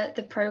concludes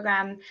the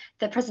program,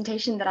 the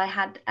presentation that I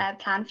had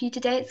planned for you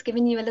today. It's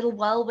given you a little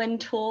whirlwind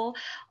tour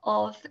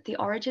of the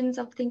origins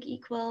of Think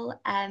Equal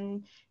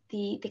and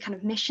the kind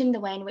of mission, the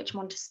way in which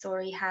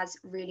Montessori has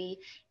really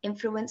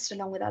influenced,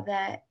 along with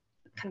other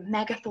kind of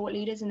mega thought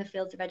leaders in the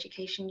fields of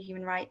education,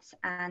 human rights,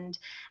 and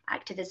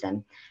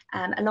activism,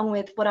 along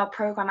with what our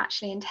program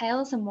actually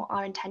entails and what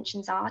our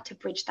intentions are to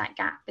bridge that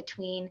gap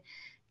between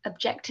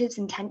objectives,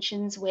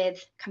 intentions,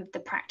 with kind of the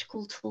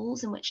practical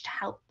tools in which to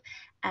help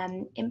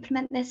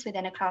implement this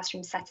within a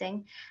classroom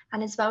setting,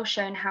 and as well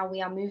shown how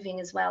we are moving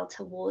as well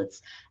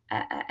towards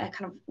a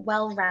kind of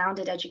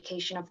well-rounded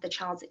education of the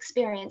child's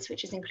experience,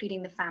 which is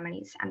including the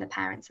families and the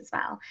parents as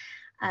well.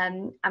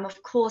 I'm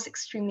of course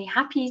extremely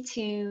happy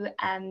to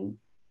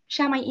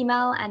share my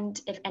email,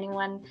 and if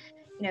anyone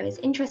is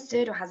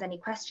interested or has any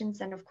questions,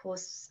 then of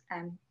course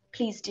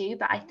please do.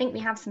 But I think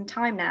we have some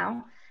time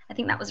now. I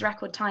think that was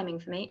record timing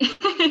for me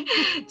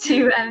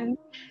to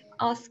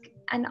ask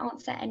and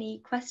answer any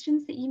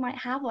questions that you might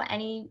have, or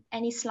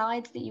any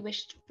slides that you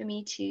wished for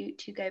me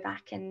to go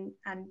back and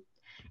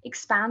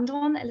expand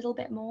on a little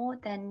bit more.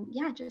 Then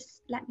yeah,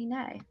 just let me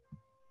know.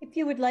 If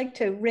you would like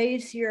to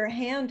raise your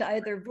hand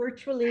either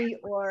virtually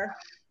or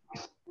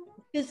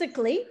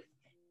physically,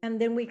 and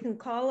then we can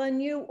call on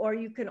you, or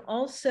you can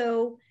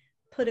also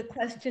put a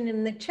question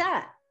in the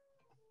chat.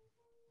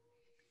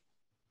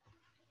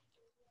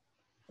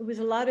 It was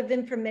a lot of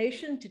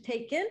information to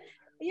take in.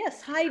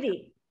 Yes,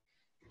 Heidi,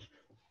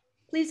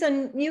 please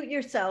unmute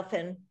yourself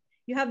and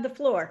you have the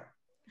floor.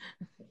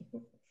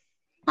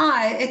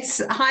 Hi,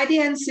 it's Heidi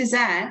and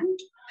Suzanne.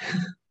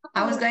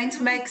 I was going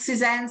to make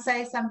Suzanne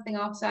say something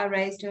after I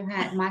raised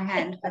my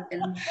hand, but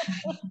then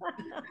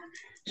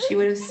she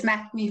would have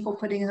smacked me for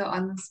putting her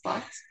on the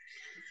spot.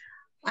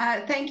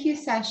 Thank you,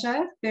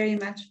 Sasha, very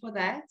much for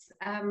that.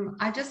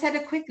 I just had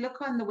a quick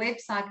look on the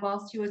website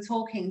whilst you were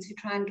talking to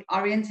try and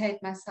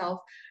orientate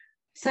myself.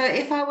 So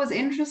if I was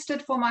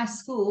interested for my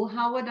school,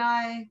 how would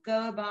I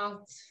go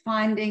about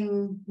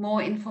finding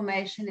more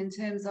information in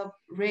terms of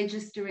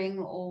registering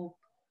or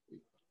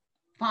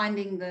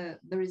finding the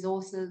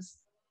resources?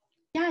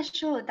 Yeah,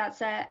 sure. That's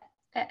a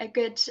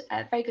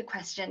very good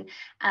question.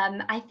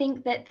 I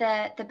think that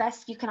the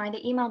best, you can either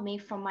email me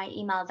from my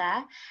email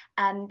there.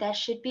 There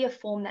should be a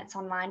form that's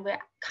online. We're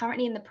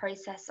currently in the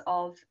process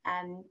of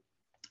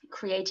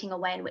creating a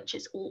way in which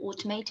it's all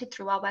automated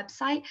through our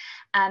website.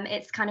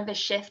 It's kind of a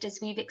shift as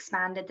we've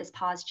expanded this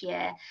past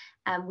year.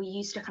 We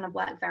used to kind of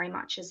work very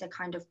much as a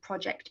kind of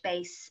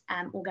project-based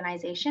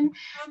organization,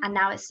 and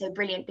now it's so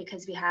brilliant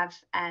because we have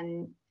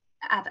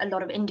a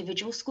lot of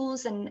individual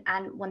schools and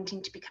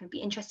wanting to be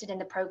interested in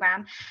the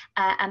program,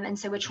 and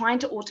so we're trying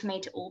to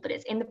automate it all, but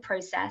it's in the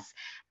process.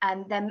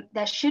 Then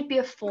there should be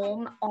a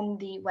form on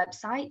the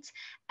website,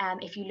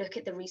 if you look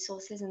at the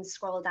resources and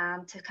scroll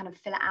down, to kind of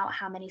fill out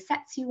how many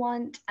sets you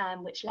want,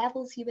 which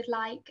levels you would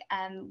like,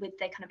 with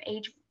the kind of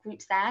age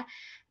groups there.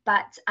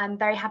 But I'm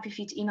very happy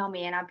for you to email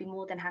me, and I'd be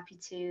more than happy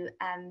to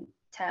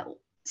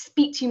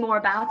speak to you more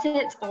about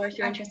it, or if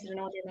you're interested in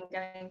audio and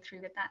going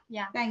through with that.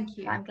 Yeah. Thank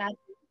you. I'm glad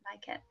you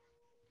like it.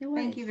 No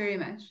Thank you very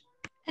much.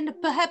 And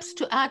perhaps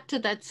to add to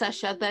that,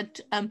 Sasha, that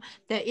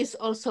there is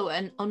also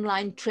an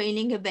online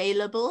training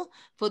available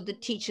for the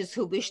teachers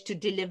who wish to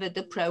deliver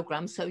the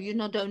program. So you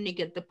not only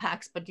get the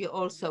packs, but you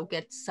also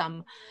get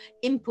some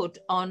input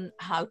on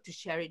how to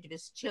share it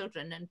with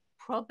children. And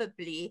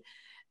probably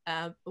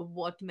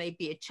what may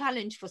be a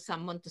challenge for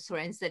some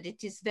Montessorians, that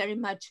it is very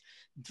much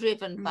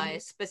driven by a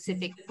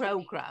specific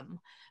program.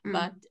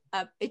 But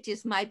it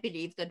is my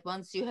belief that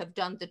once you have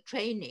done the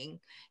training,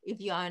 if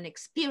you are an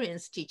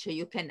experienced teacher,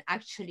 you can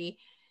actually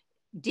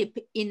dip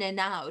in and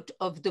out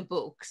of the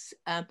books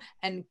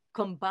and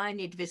combine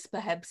it with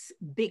perhaps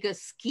bigger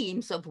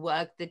schemes of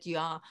work that you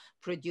are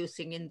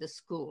producing in the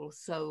school.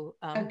 So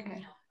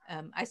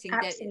I think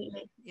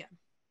absolutely. Yeah.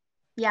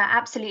 Yeah,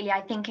 absolutely.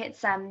 I think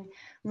it's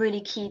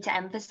really key to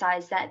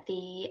emphasize that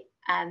the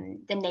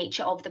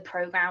nature of the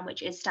program,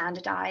 which is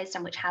standardized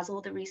and which has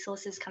all the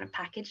resources kind of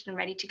packaged and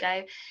ready to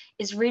go,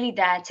 is really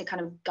there to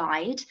kind of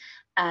guide.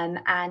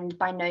 And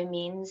by no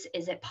means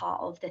is it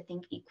part of the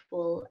Think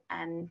Equal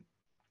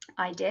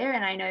idea.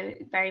 And I know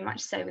very much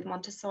so with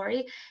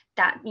Montessori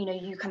that, you know,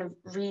 you kind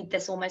of read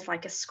this almost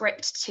like a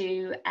script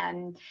to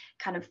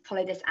kind of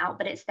follow this out,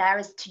 but it's there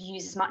as to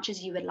use as much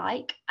as you would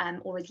like,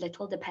 or as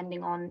little,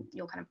 depending on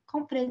your kind of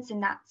confidence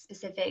in that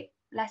specific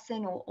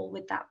lesson or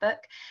with that book.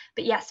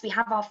 But yes, we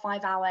have our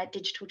 5-hour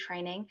digital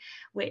training,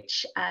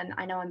 which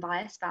I know I'm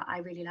biased, but I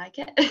really like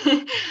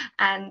it.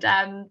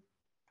 And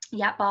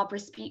yeah, Barbara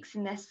speaks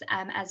in this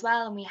as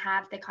well, and we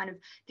have the kind of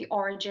the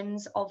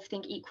origins of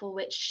Think Equal,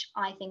 which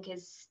I think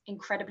is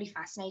incredibly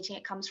fascinating.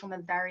 It comes from a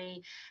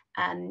very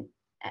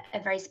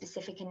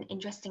specific and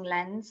interesting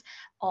lens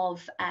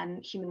of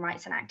human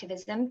rights and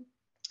activism.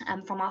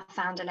 From our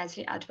founder,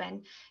 Leslie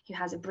Udwin, who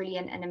has a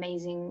brilliant and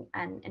amazing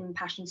and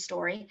impassioned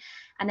story.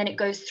 And then it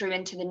goes through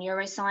into the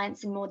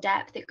neuroscience in more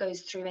depth. It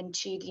goes through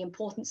into the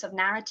importance of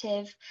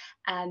narrative,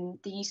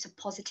 the use of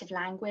positive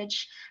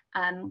language,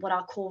 what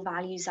our core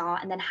values are,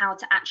 and then how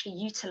to actually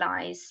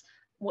utilize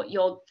what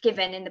you're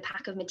given in the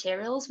pack of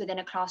materials within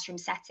a classroom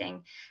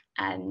setting,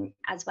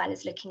 as well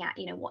as looking at,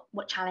 you know,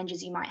 what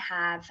challenges you might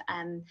have,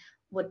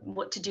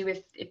 what to do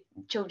if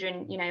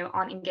children, you know,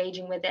 aren't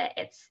engaging with it.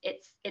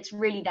 It's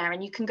really there,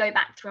 and you can go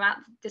back throughout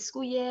the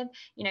school year.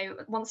 You know,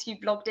 once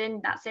you've logged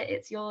in, that's it,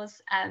 it's yours.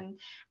 And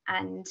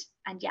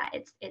yeah,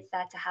 it's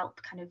there to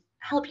help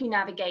you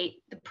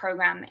navigate the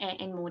program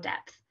in more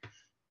depth.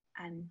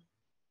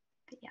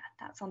 But yeah,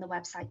 that's on the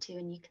website too,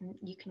 and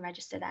you can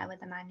register there with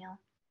the manual.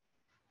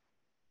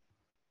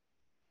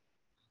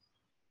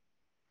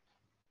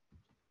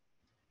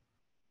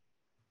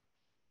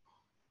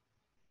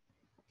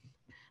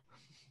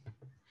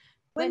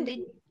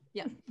 Wendy,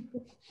 yeah.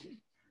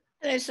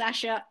 Hello,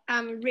 Sasha.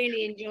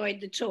 Really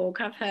enjoyed the talk.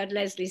 I've heard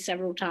Leslie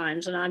several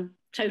times, and I'm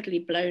totally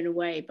blown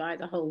away by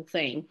the whole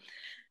thing.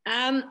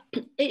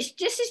 This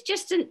is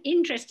just an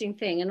interesting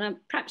thing, and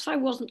perhaps I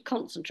wasn't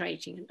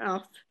concentrating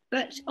enough.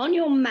 But on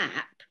your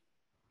map,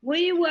 were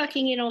you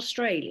working in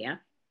Australia?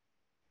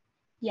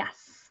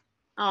 Yes.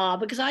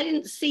 Because I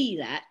didn't see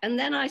that, and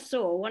then I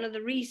saw one of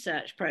the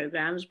research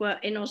programs were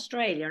in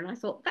Australia, and I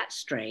thought that's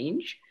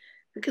strange,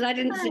 because I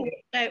didn't see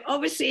it. So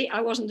obviously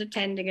I wasn't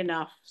attending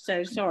enough,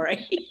 so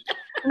sorry.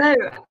 No,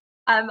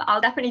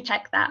 I'll definitely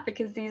check that,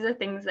 because these are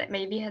things that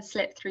maybe have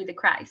slipped through the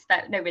cracks.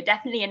 But no, we're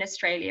definitely in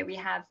Australia. We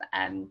have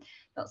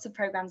lots of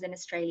programs in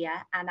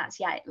Australia, and that's,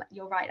 yeah,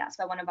 you're right, that's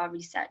where one of our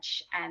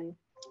research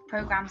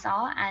programs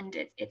are, and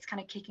it's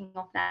kind of kicking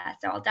off there.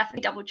 So I'll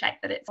definitely double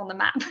check that it's on the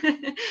map,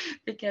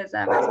 because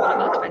it's one of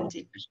our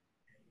 20.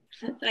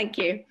 Thank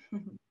you.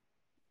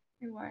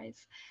 No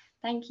worries.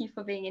 Thank you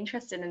for being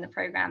interested in the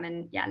program.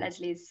 And yeah,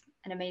 Leslie's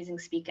an amazing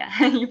speaker.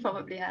 You've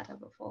probably heard her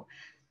before.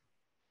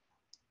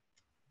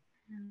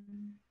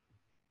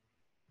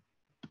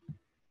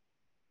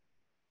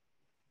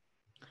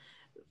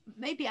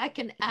 Maybe I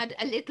can add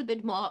a little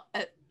bit more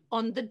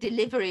on the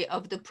delivery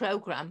of the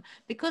program,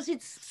 because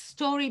it's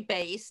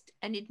story-based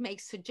and it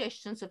makes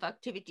suggestions of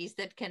activities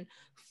that can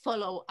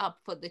follow up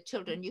for the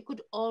children. You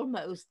could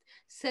almost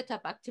set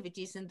up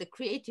activities in the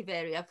creative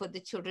area for the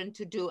children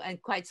to do,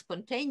 and quite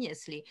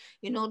spontaneously,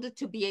 in order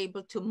to be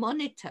able to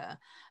monitor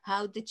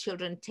how the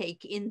children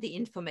take in the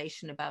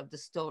information about the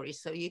story,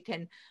 so you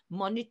can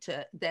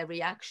monitor their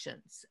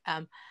reactions.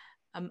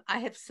 I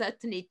have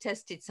certainly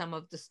tested some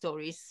of the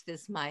stories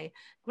with my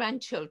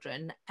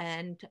grandchildren,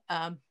 and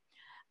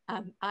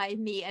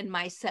me and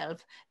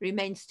myself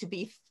remains to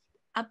be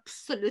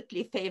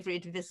absolutely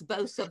favorite with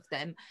both of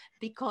them,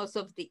 because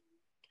of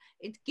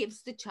it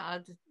gives the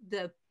child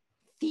the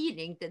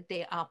feeling that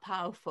they are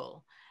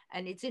powerful.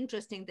 And it's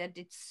interesting that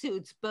it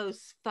suits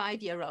both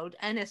 5-year-old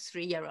and a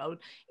 3-year-old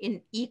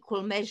in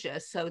equal measure.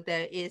 So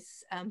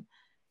there's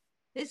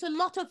a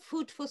lot of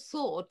food for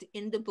thought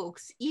in the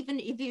books, even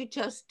if you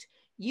just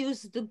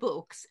use the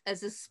books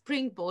as a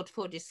springboard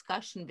for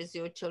discussion with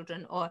your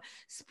children, or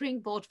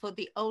springboard for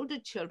the older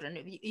children.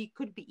 It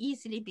could be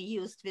easily be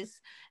used with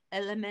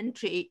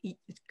elementary,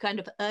 kind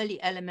of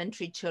early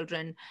elementary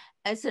children,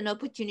 as an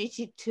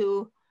opportunity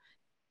to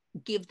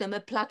give them a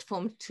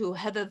platform to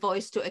have a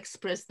voice to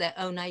express their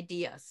own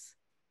ideas.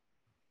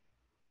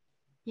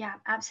 Yeah,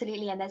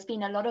 absolutely. And there's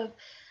been a lot of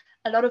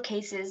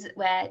cases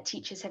where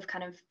teachers have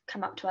kind of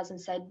come up to us and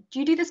said, do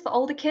you do this for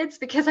older kids?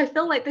 Because I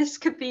feel like this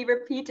could be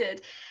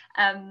repeated.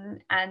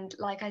 And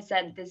like I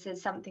said, this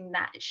is something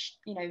that,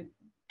 you know,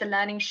 the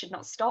learning should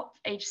not stop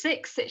age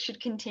 6, it should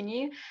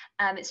continue.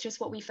 It's just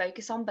what we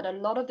focus on, but a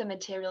lot of the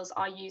materials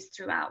are used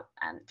throughout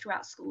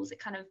schools. It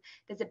kind of,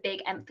 there's a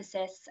big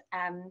emphasis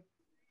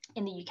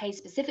in the UK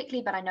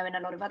specifically, but I know in a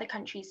lot of other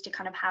countries, to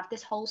kind of have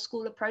this whole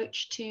school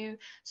approach to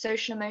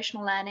social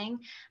emotional learning.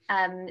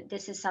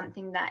 This is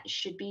something that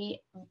should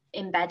be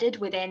embedded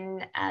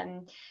within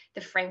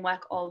the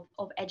framework of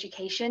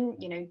education.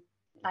 You know,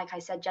 like I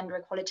said, gender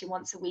equality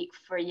once a week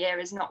for a year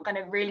is not going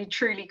to really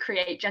truly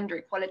create gender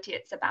equality.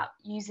 It's about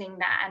using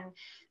that. And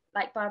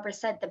like Barbara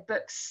said, the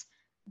books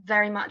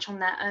very much on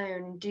their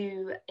own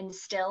do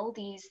instill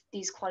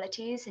these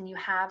qualities, and you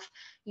have,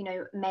 you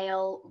know,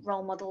 male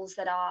role models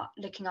that are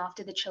looking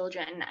after the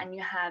children, and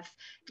you have,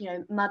 you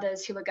know,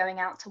 mothers who are going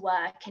out to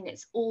work, and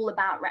it's all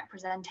about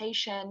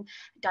representation,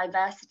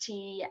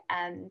 diversity,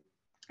 and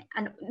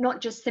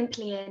not just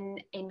simply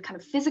in kind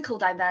of physical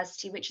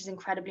diversity, which is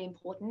incredibly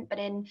important, but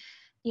in,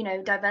 you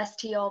know,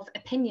 diversity of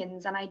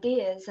opinions and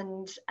ideas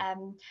and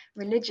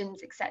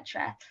religions,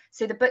 etc.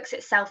 So the books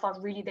itself are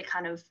really the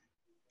kind of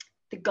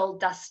the gold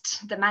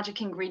dust, the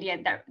magic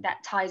ingredient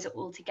that ties it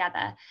all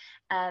together.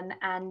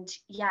 And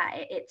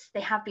yeah,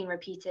 they have been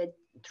repeated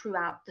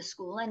throughout the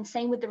school, and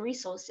same with the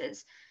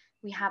resources.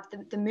 We have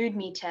the mood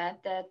meter,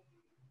 the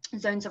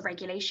zones of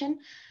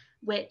regulation,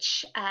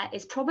 which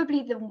is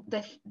probably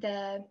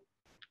the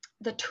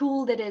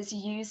tool that is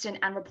used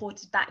and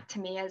reported back to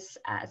me as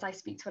I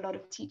speak to a lot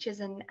of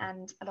teachers and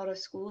a lot of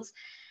schools,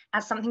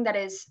 as something that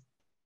is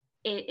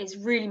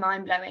really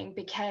mind-blowing,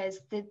 because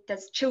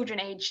there's children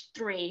aged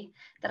 3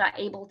 that are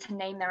able to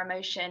name their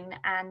emotion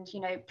and, you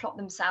know, plot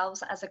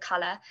themselves as a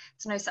color.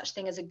 There's no such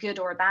thing as a good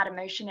or a bad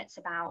emotion. It's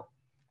about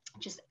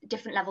just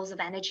different levels of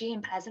energy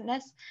and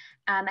pleasantness,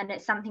 and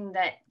it's something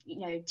that, you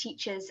know,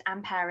 teachers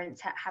and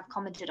parents have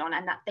commented on,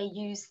 and that they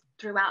use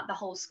throughout the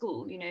whole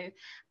school. You know,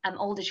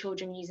 older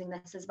children using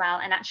this as well.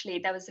 And actually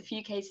there was a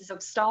few cases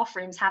of staff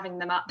rooms having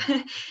them up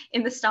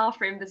in the staff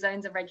room, the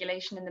zones of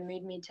regulation and the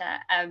mood meter.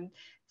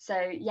 So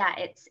yeah,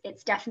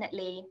 it's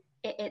definitely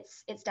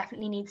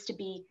needs to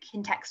be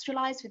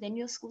contextualized within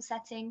your school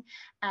setting.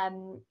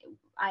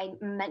 I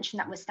mentioned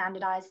that we're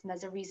standardized, and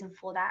there's a reason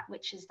for that,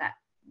 which is that,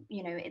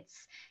 you know, it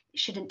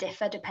shouldn't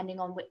differ depending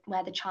on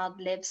where the child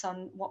lives,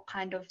 on what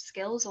kind of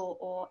skills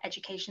or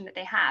education that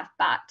they have.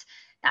 But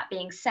that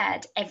being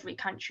said, every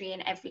country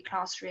and every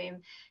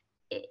classroom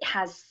it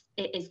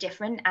is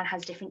different and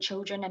has different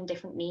children and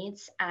different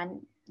needs,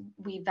 and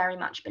we very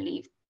much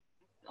believe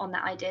on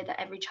that idea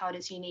that every child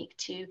is unique,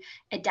 to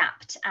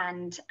adapt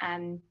and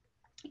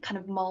kind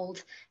of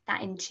mold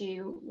that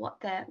into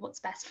what's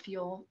best for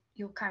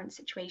your current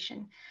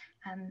situation.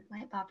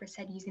 Like Barbara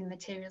said, using the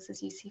materials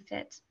as you see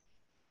fit.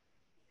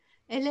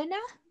 Elena,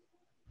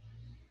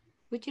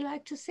 would you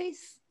like to say?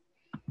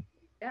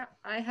 Yeah,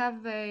 I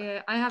have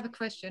a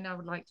question I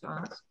would like to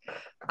ask.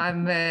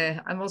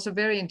 I'm also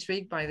very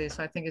intrigued by this.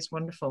 I think it's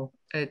wonderful.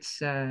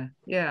 It's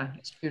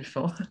it's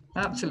beautiful.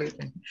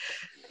 Absolutely.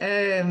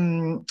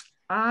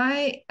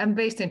 I am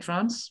based in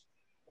France.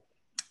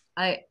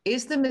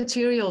 Is the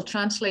material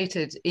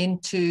translated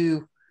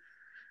into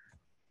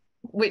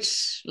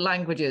which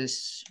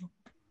languages?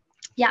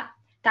 Yeah,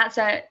 that's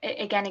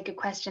again a good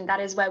question. That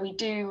is where we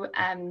do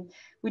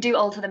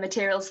alter the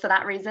materials for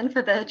that reason,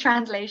 for the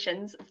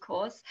translations, of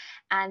course.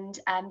 And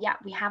yeah,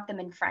 we have them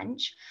in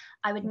French.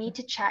 I would need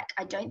to check.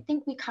 I don't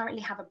think we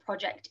currently have a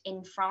project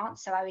in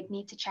France, so I would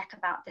need to check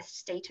about the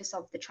status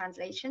of the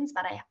translations,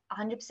 but I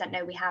 100%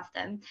 know we have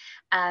them.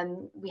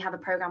 We have a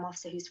program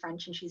officer who's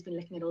French, and she's been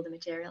looking at all the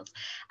materials.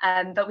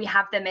 But we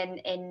have them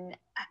in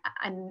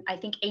I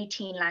think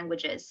 18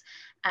 languages.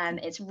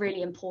 It's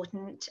really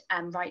important,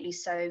 rightly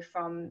so,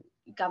 from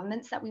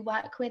governments that we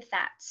work with,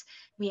 that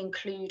we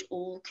include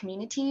all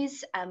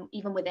communities,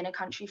 even within a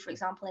country. For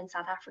example, in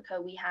South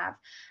Africa, we have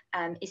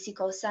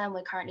isiXhosa, and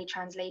we're currently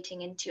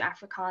translating into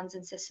Afrikaans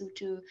and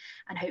Sesotho,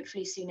 and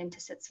hopefully soon into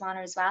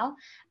Setswana as well,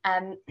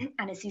 and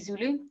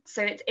isiZulu.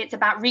 So it's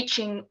about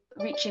reaching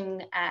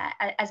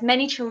as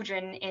many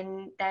children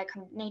in their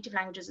native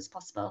languages as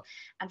possible.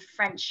 And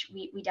French,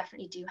 we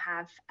definitely do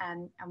have,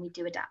 and we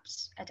do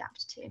adapt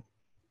to.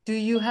 Do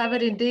you have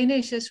it in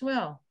Danish as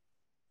well?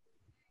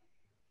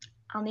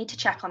 I'll need to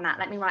check on that.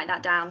 Let me write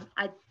that down.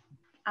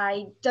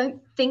 I don't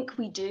think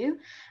we do.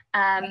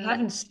 I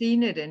haven't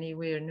seen it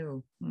anywhere,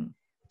 no.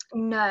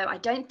 No, I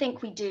don't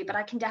think we do, but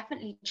I can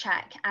definitely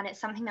check, and it's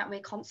something that we're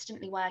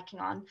constantly working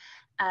on.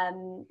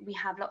 We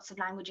have lots of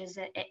languages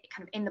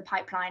kind of in the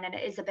pipeline, and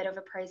it is a bit of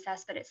a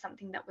process, but it's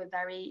something that we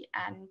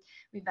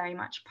very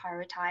much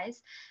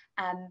prioritize.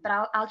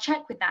 But I'll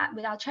check with that.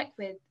 I'll check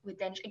with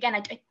Danish. Again,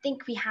 I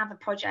think we have a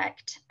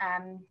project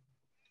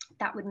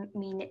that would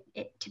mean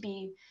it to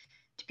be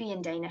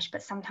in Danish,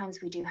 but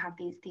sometimes we do have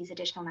these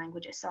additional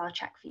languages. So I'll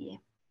check for you.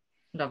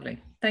 Lovely,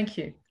 thank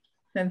you,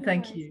 and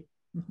thank you.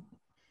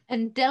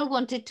 And Del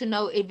wanted to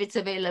know if it's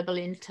available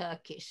in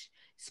Turkish.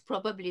 It's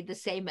probably the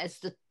same as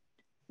the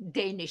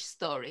Danish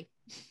story.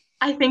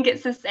 I think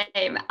it's the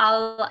same.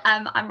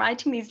 I'm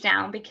writing these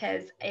down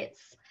because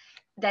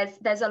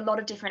there's a lot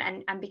of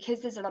different, and because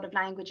there's a lot of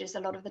languages, a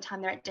lot of the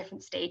time they're at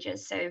different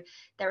stages. So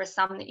there are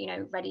some that, you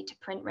know, ready to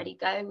print, ready to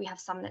go. We have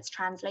some that's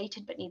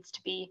translated but needs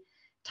to be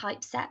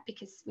typeset,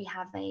 because we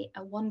have a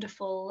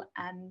wonderful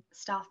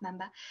staff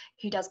member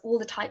who does all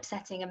the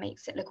typesetting and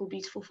makes it look all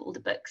beautiful for all the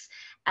books,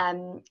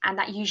 and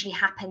that usually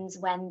happens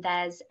when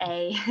there's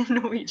a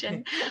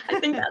Norwegian. I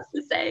think that's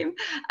the same.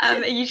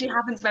 It usually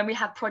happens when we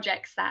have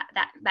projects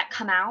that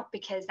come out,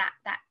 because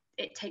that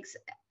it takes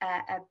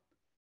a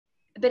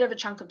bit of a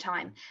chunk of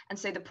time, and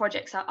so the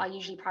projects are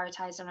usually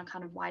prioritized on a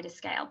kind of wider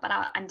scale. But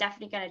I'm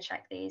definitely going to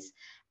check these.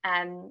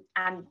 And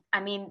I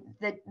mean,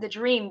 the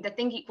dream, the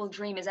Think Equal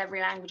dream, is every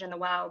language in the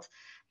world,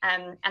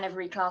 and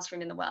every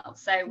classroom in the world.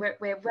 So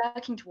we're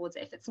working towards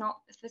it. If it's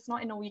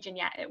not in Norwegian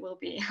yet, it will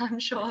be, I'm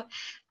sure,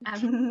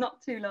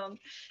 not too long.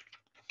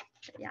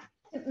 But yeah.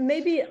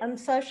 Maybe,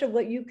 Sasha,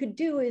 what you could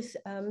do is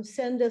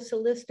send us a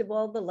list of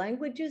all the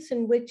languages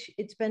in which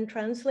it's been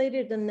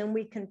translated, and then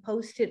we can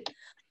post it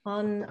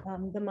on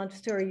the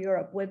Montessori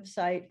Europe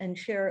website and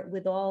share it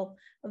with all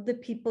of the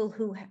people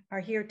who are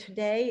here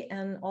today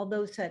and all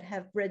those that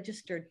have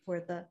registered for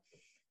the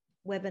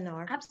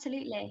webinar.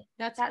 Absolutely.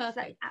 That's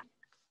perfect.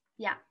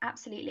 Yeah,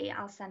 absolutely.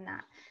 I'll send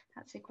that.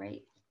 That's a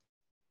great.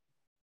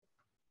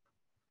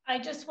 I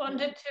just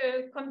wanted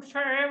to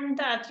confirm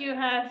that you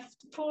have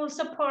full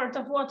support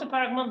of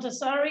Waterpark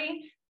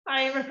Montessori.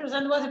 I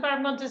represent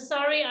Waterpark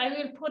Montessori. I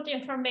will put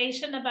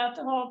information about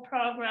the whole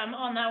program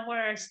on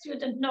our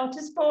student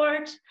notice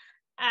board.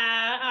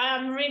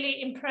 I'm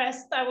really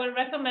impressed. I will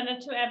recommend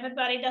it to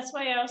everybody. That's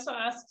why I also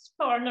asked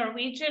for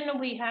Norwegian.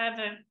 We have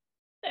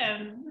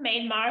a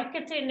main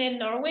market in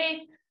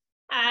Norway,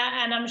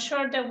 and I'm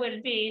sure there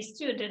will be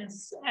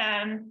students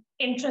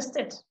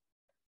interested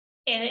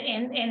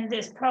in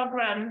this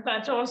program,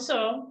 but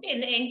also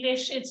in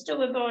English. It's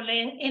doable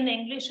in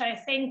English, I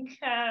think.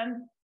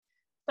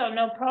 So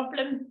no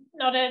problem.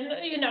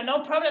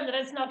 No problem that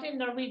it's not in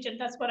Norwegian.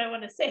 That's what I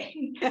want to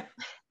say.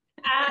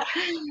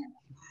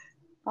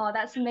 Oh,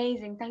 that's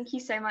amazing. Thank you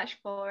so much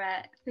for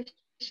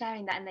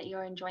sharing that, and that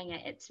you're enjoying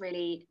it. It's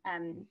really,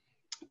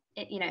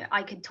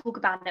 I could talk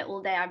about it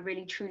all day. I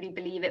really truly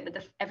believe it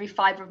with every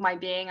fiber of my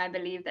being. I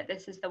believe that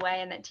this is the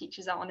way, and that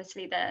teachers are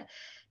honestly the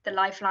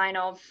lifeline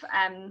of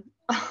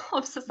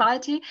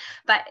society.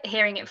 But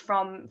hearing it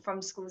from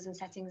schools and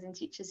settings and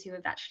teachers who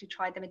have actually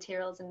tried the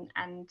materials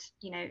and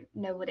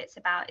know what it's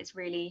about is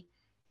really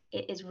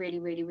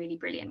really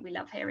brilliant. We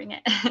love hearing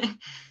it.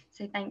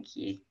 So thank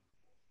you.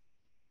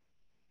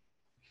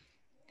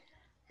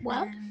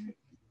 Well,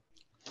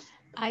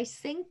 I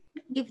think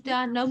if there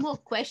are no more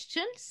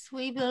questions,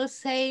 we will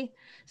say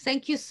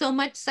thank you so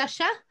much,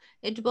 Sasha.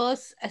 It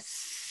was a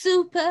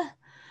super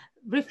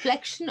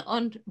reflection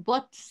on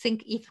what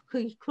Think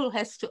Equal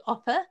has to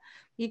offer.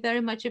 We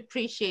very much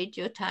appreciate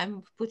your time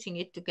of putting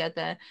it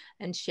together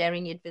and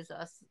sharing it with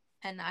us.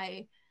 And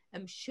I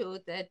am sure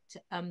that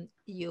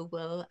you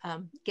will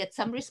get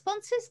some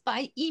responses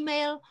by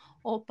email,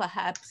 or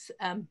perhaps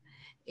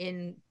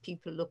in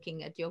people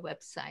looking at your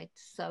website.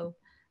 So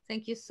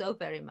thank you so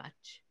very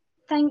much.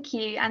 Thank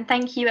you. And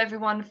thank you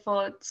everyone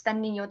for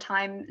spending your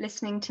time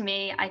listening to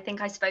me. I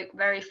think I spoke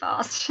very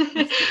fast.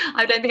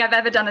 I don't think I've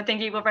ever done a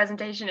Think Equal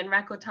presentation in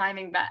record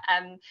timing, but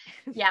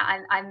yeah,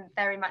 I'm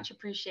very much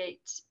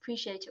appreciate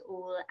it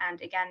all.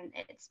 And again,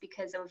 it's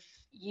because of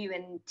you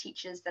and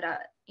teachers that are,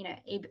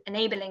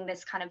 enabling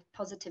this kind of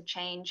positive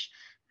change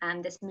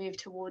and this move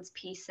towards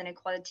peace and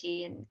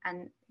equality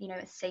and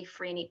a safe,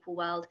 free and equal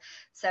world.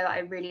 So I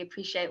really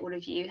appreciate all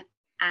of you,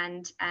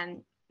 and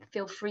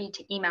feel free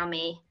to email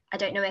me. I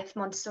don't know if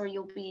Montessori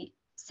you'll be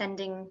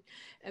sending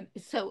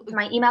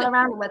my email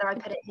around, or whether I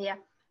put it here.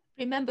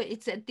 Remember,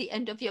 it's at the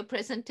end of your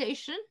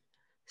presentation.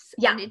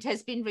 Yeah. And it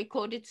has been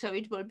recorded, so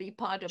it will be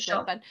part of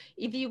Sure. that. But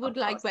if you would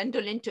like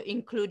Gwendolyn to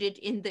include it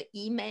in the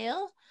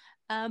email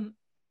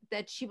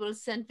that she will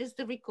send with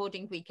the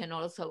recording, we can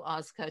also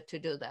ask her to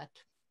do that.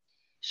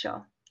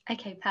 Sure.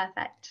 Okay,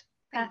 perfect.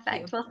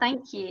 Perfect. Well,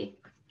 thank you.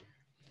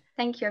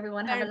 Thank you,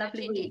 everyone. Have a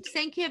lovely week.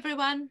 Thank you,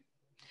 everyone.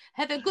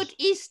 Have a good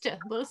Easter.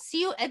 We'll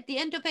see you at the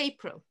end of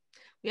April.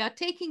 We are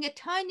taking a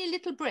tiny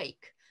little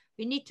break.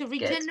 We need to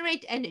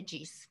regenerate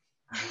energies.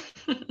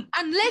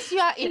 Unless you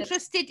are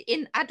interested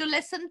in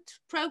adolescent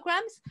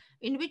programs,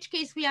 in which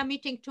case we are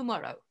meeting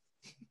tomorrow.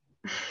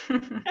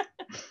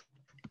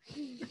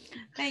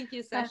 Thank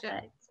you, Sasha.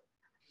 Perfect.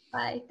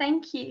 Bye.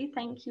 Thank you.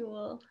 Thank you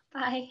all.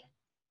 Bye.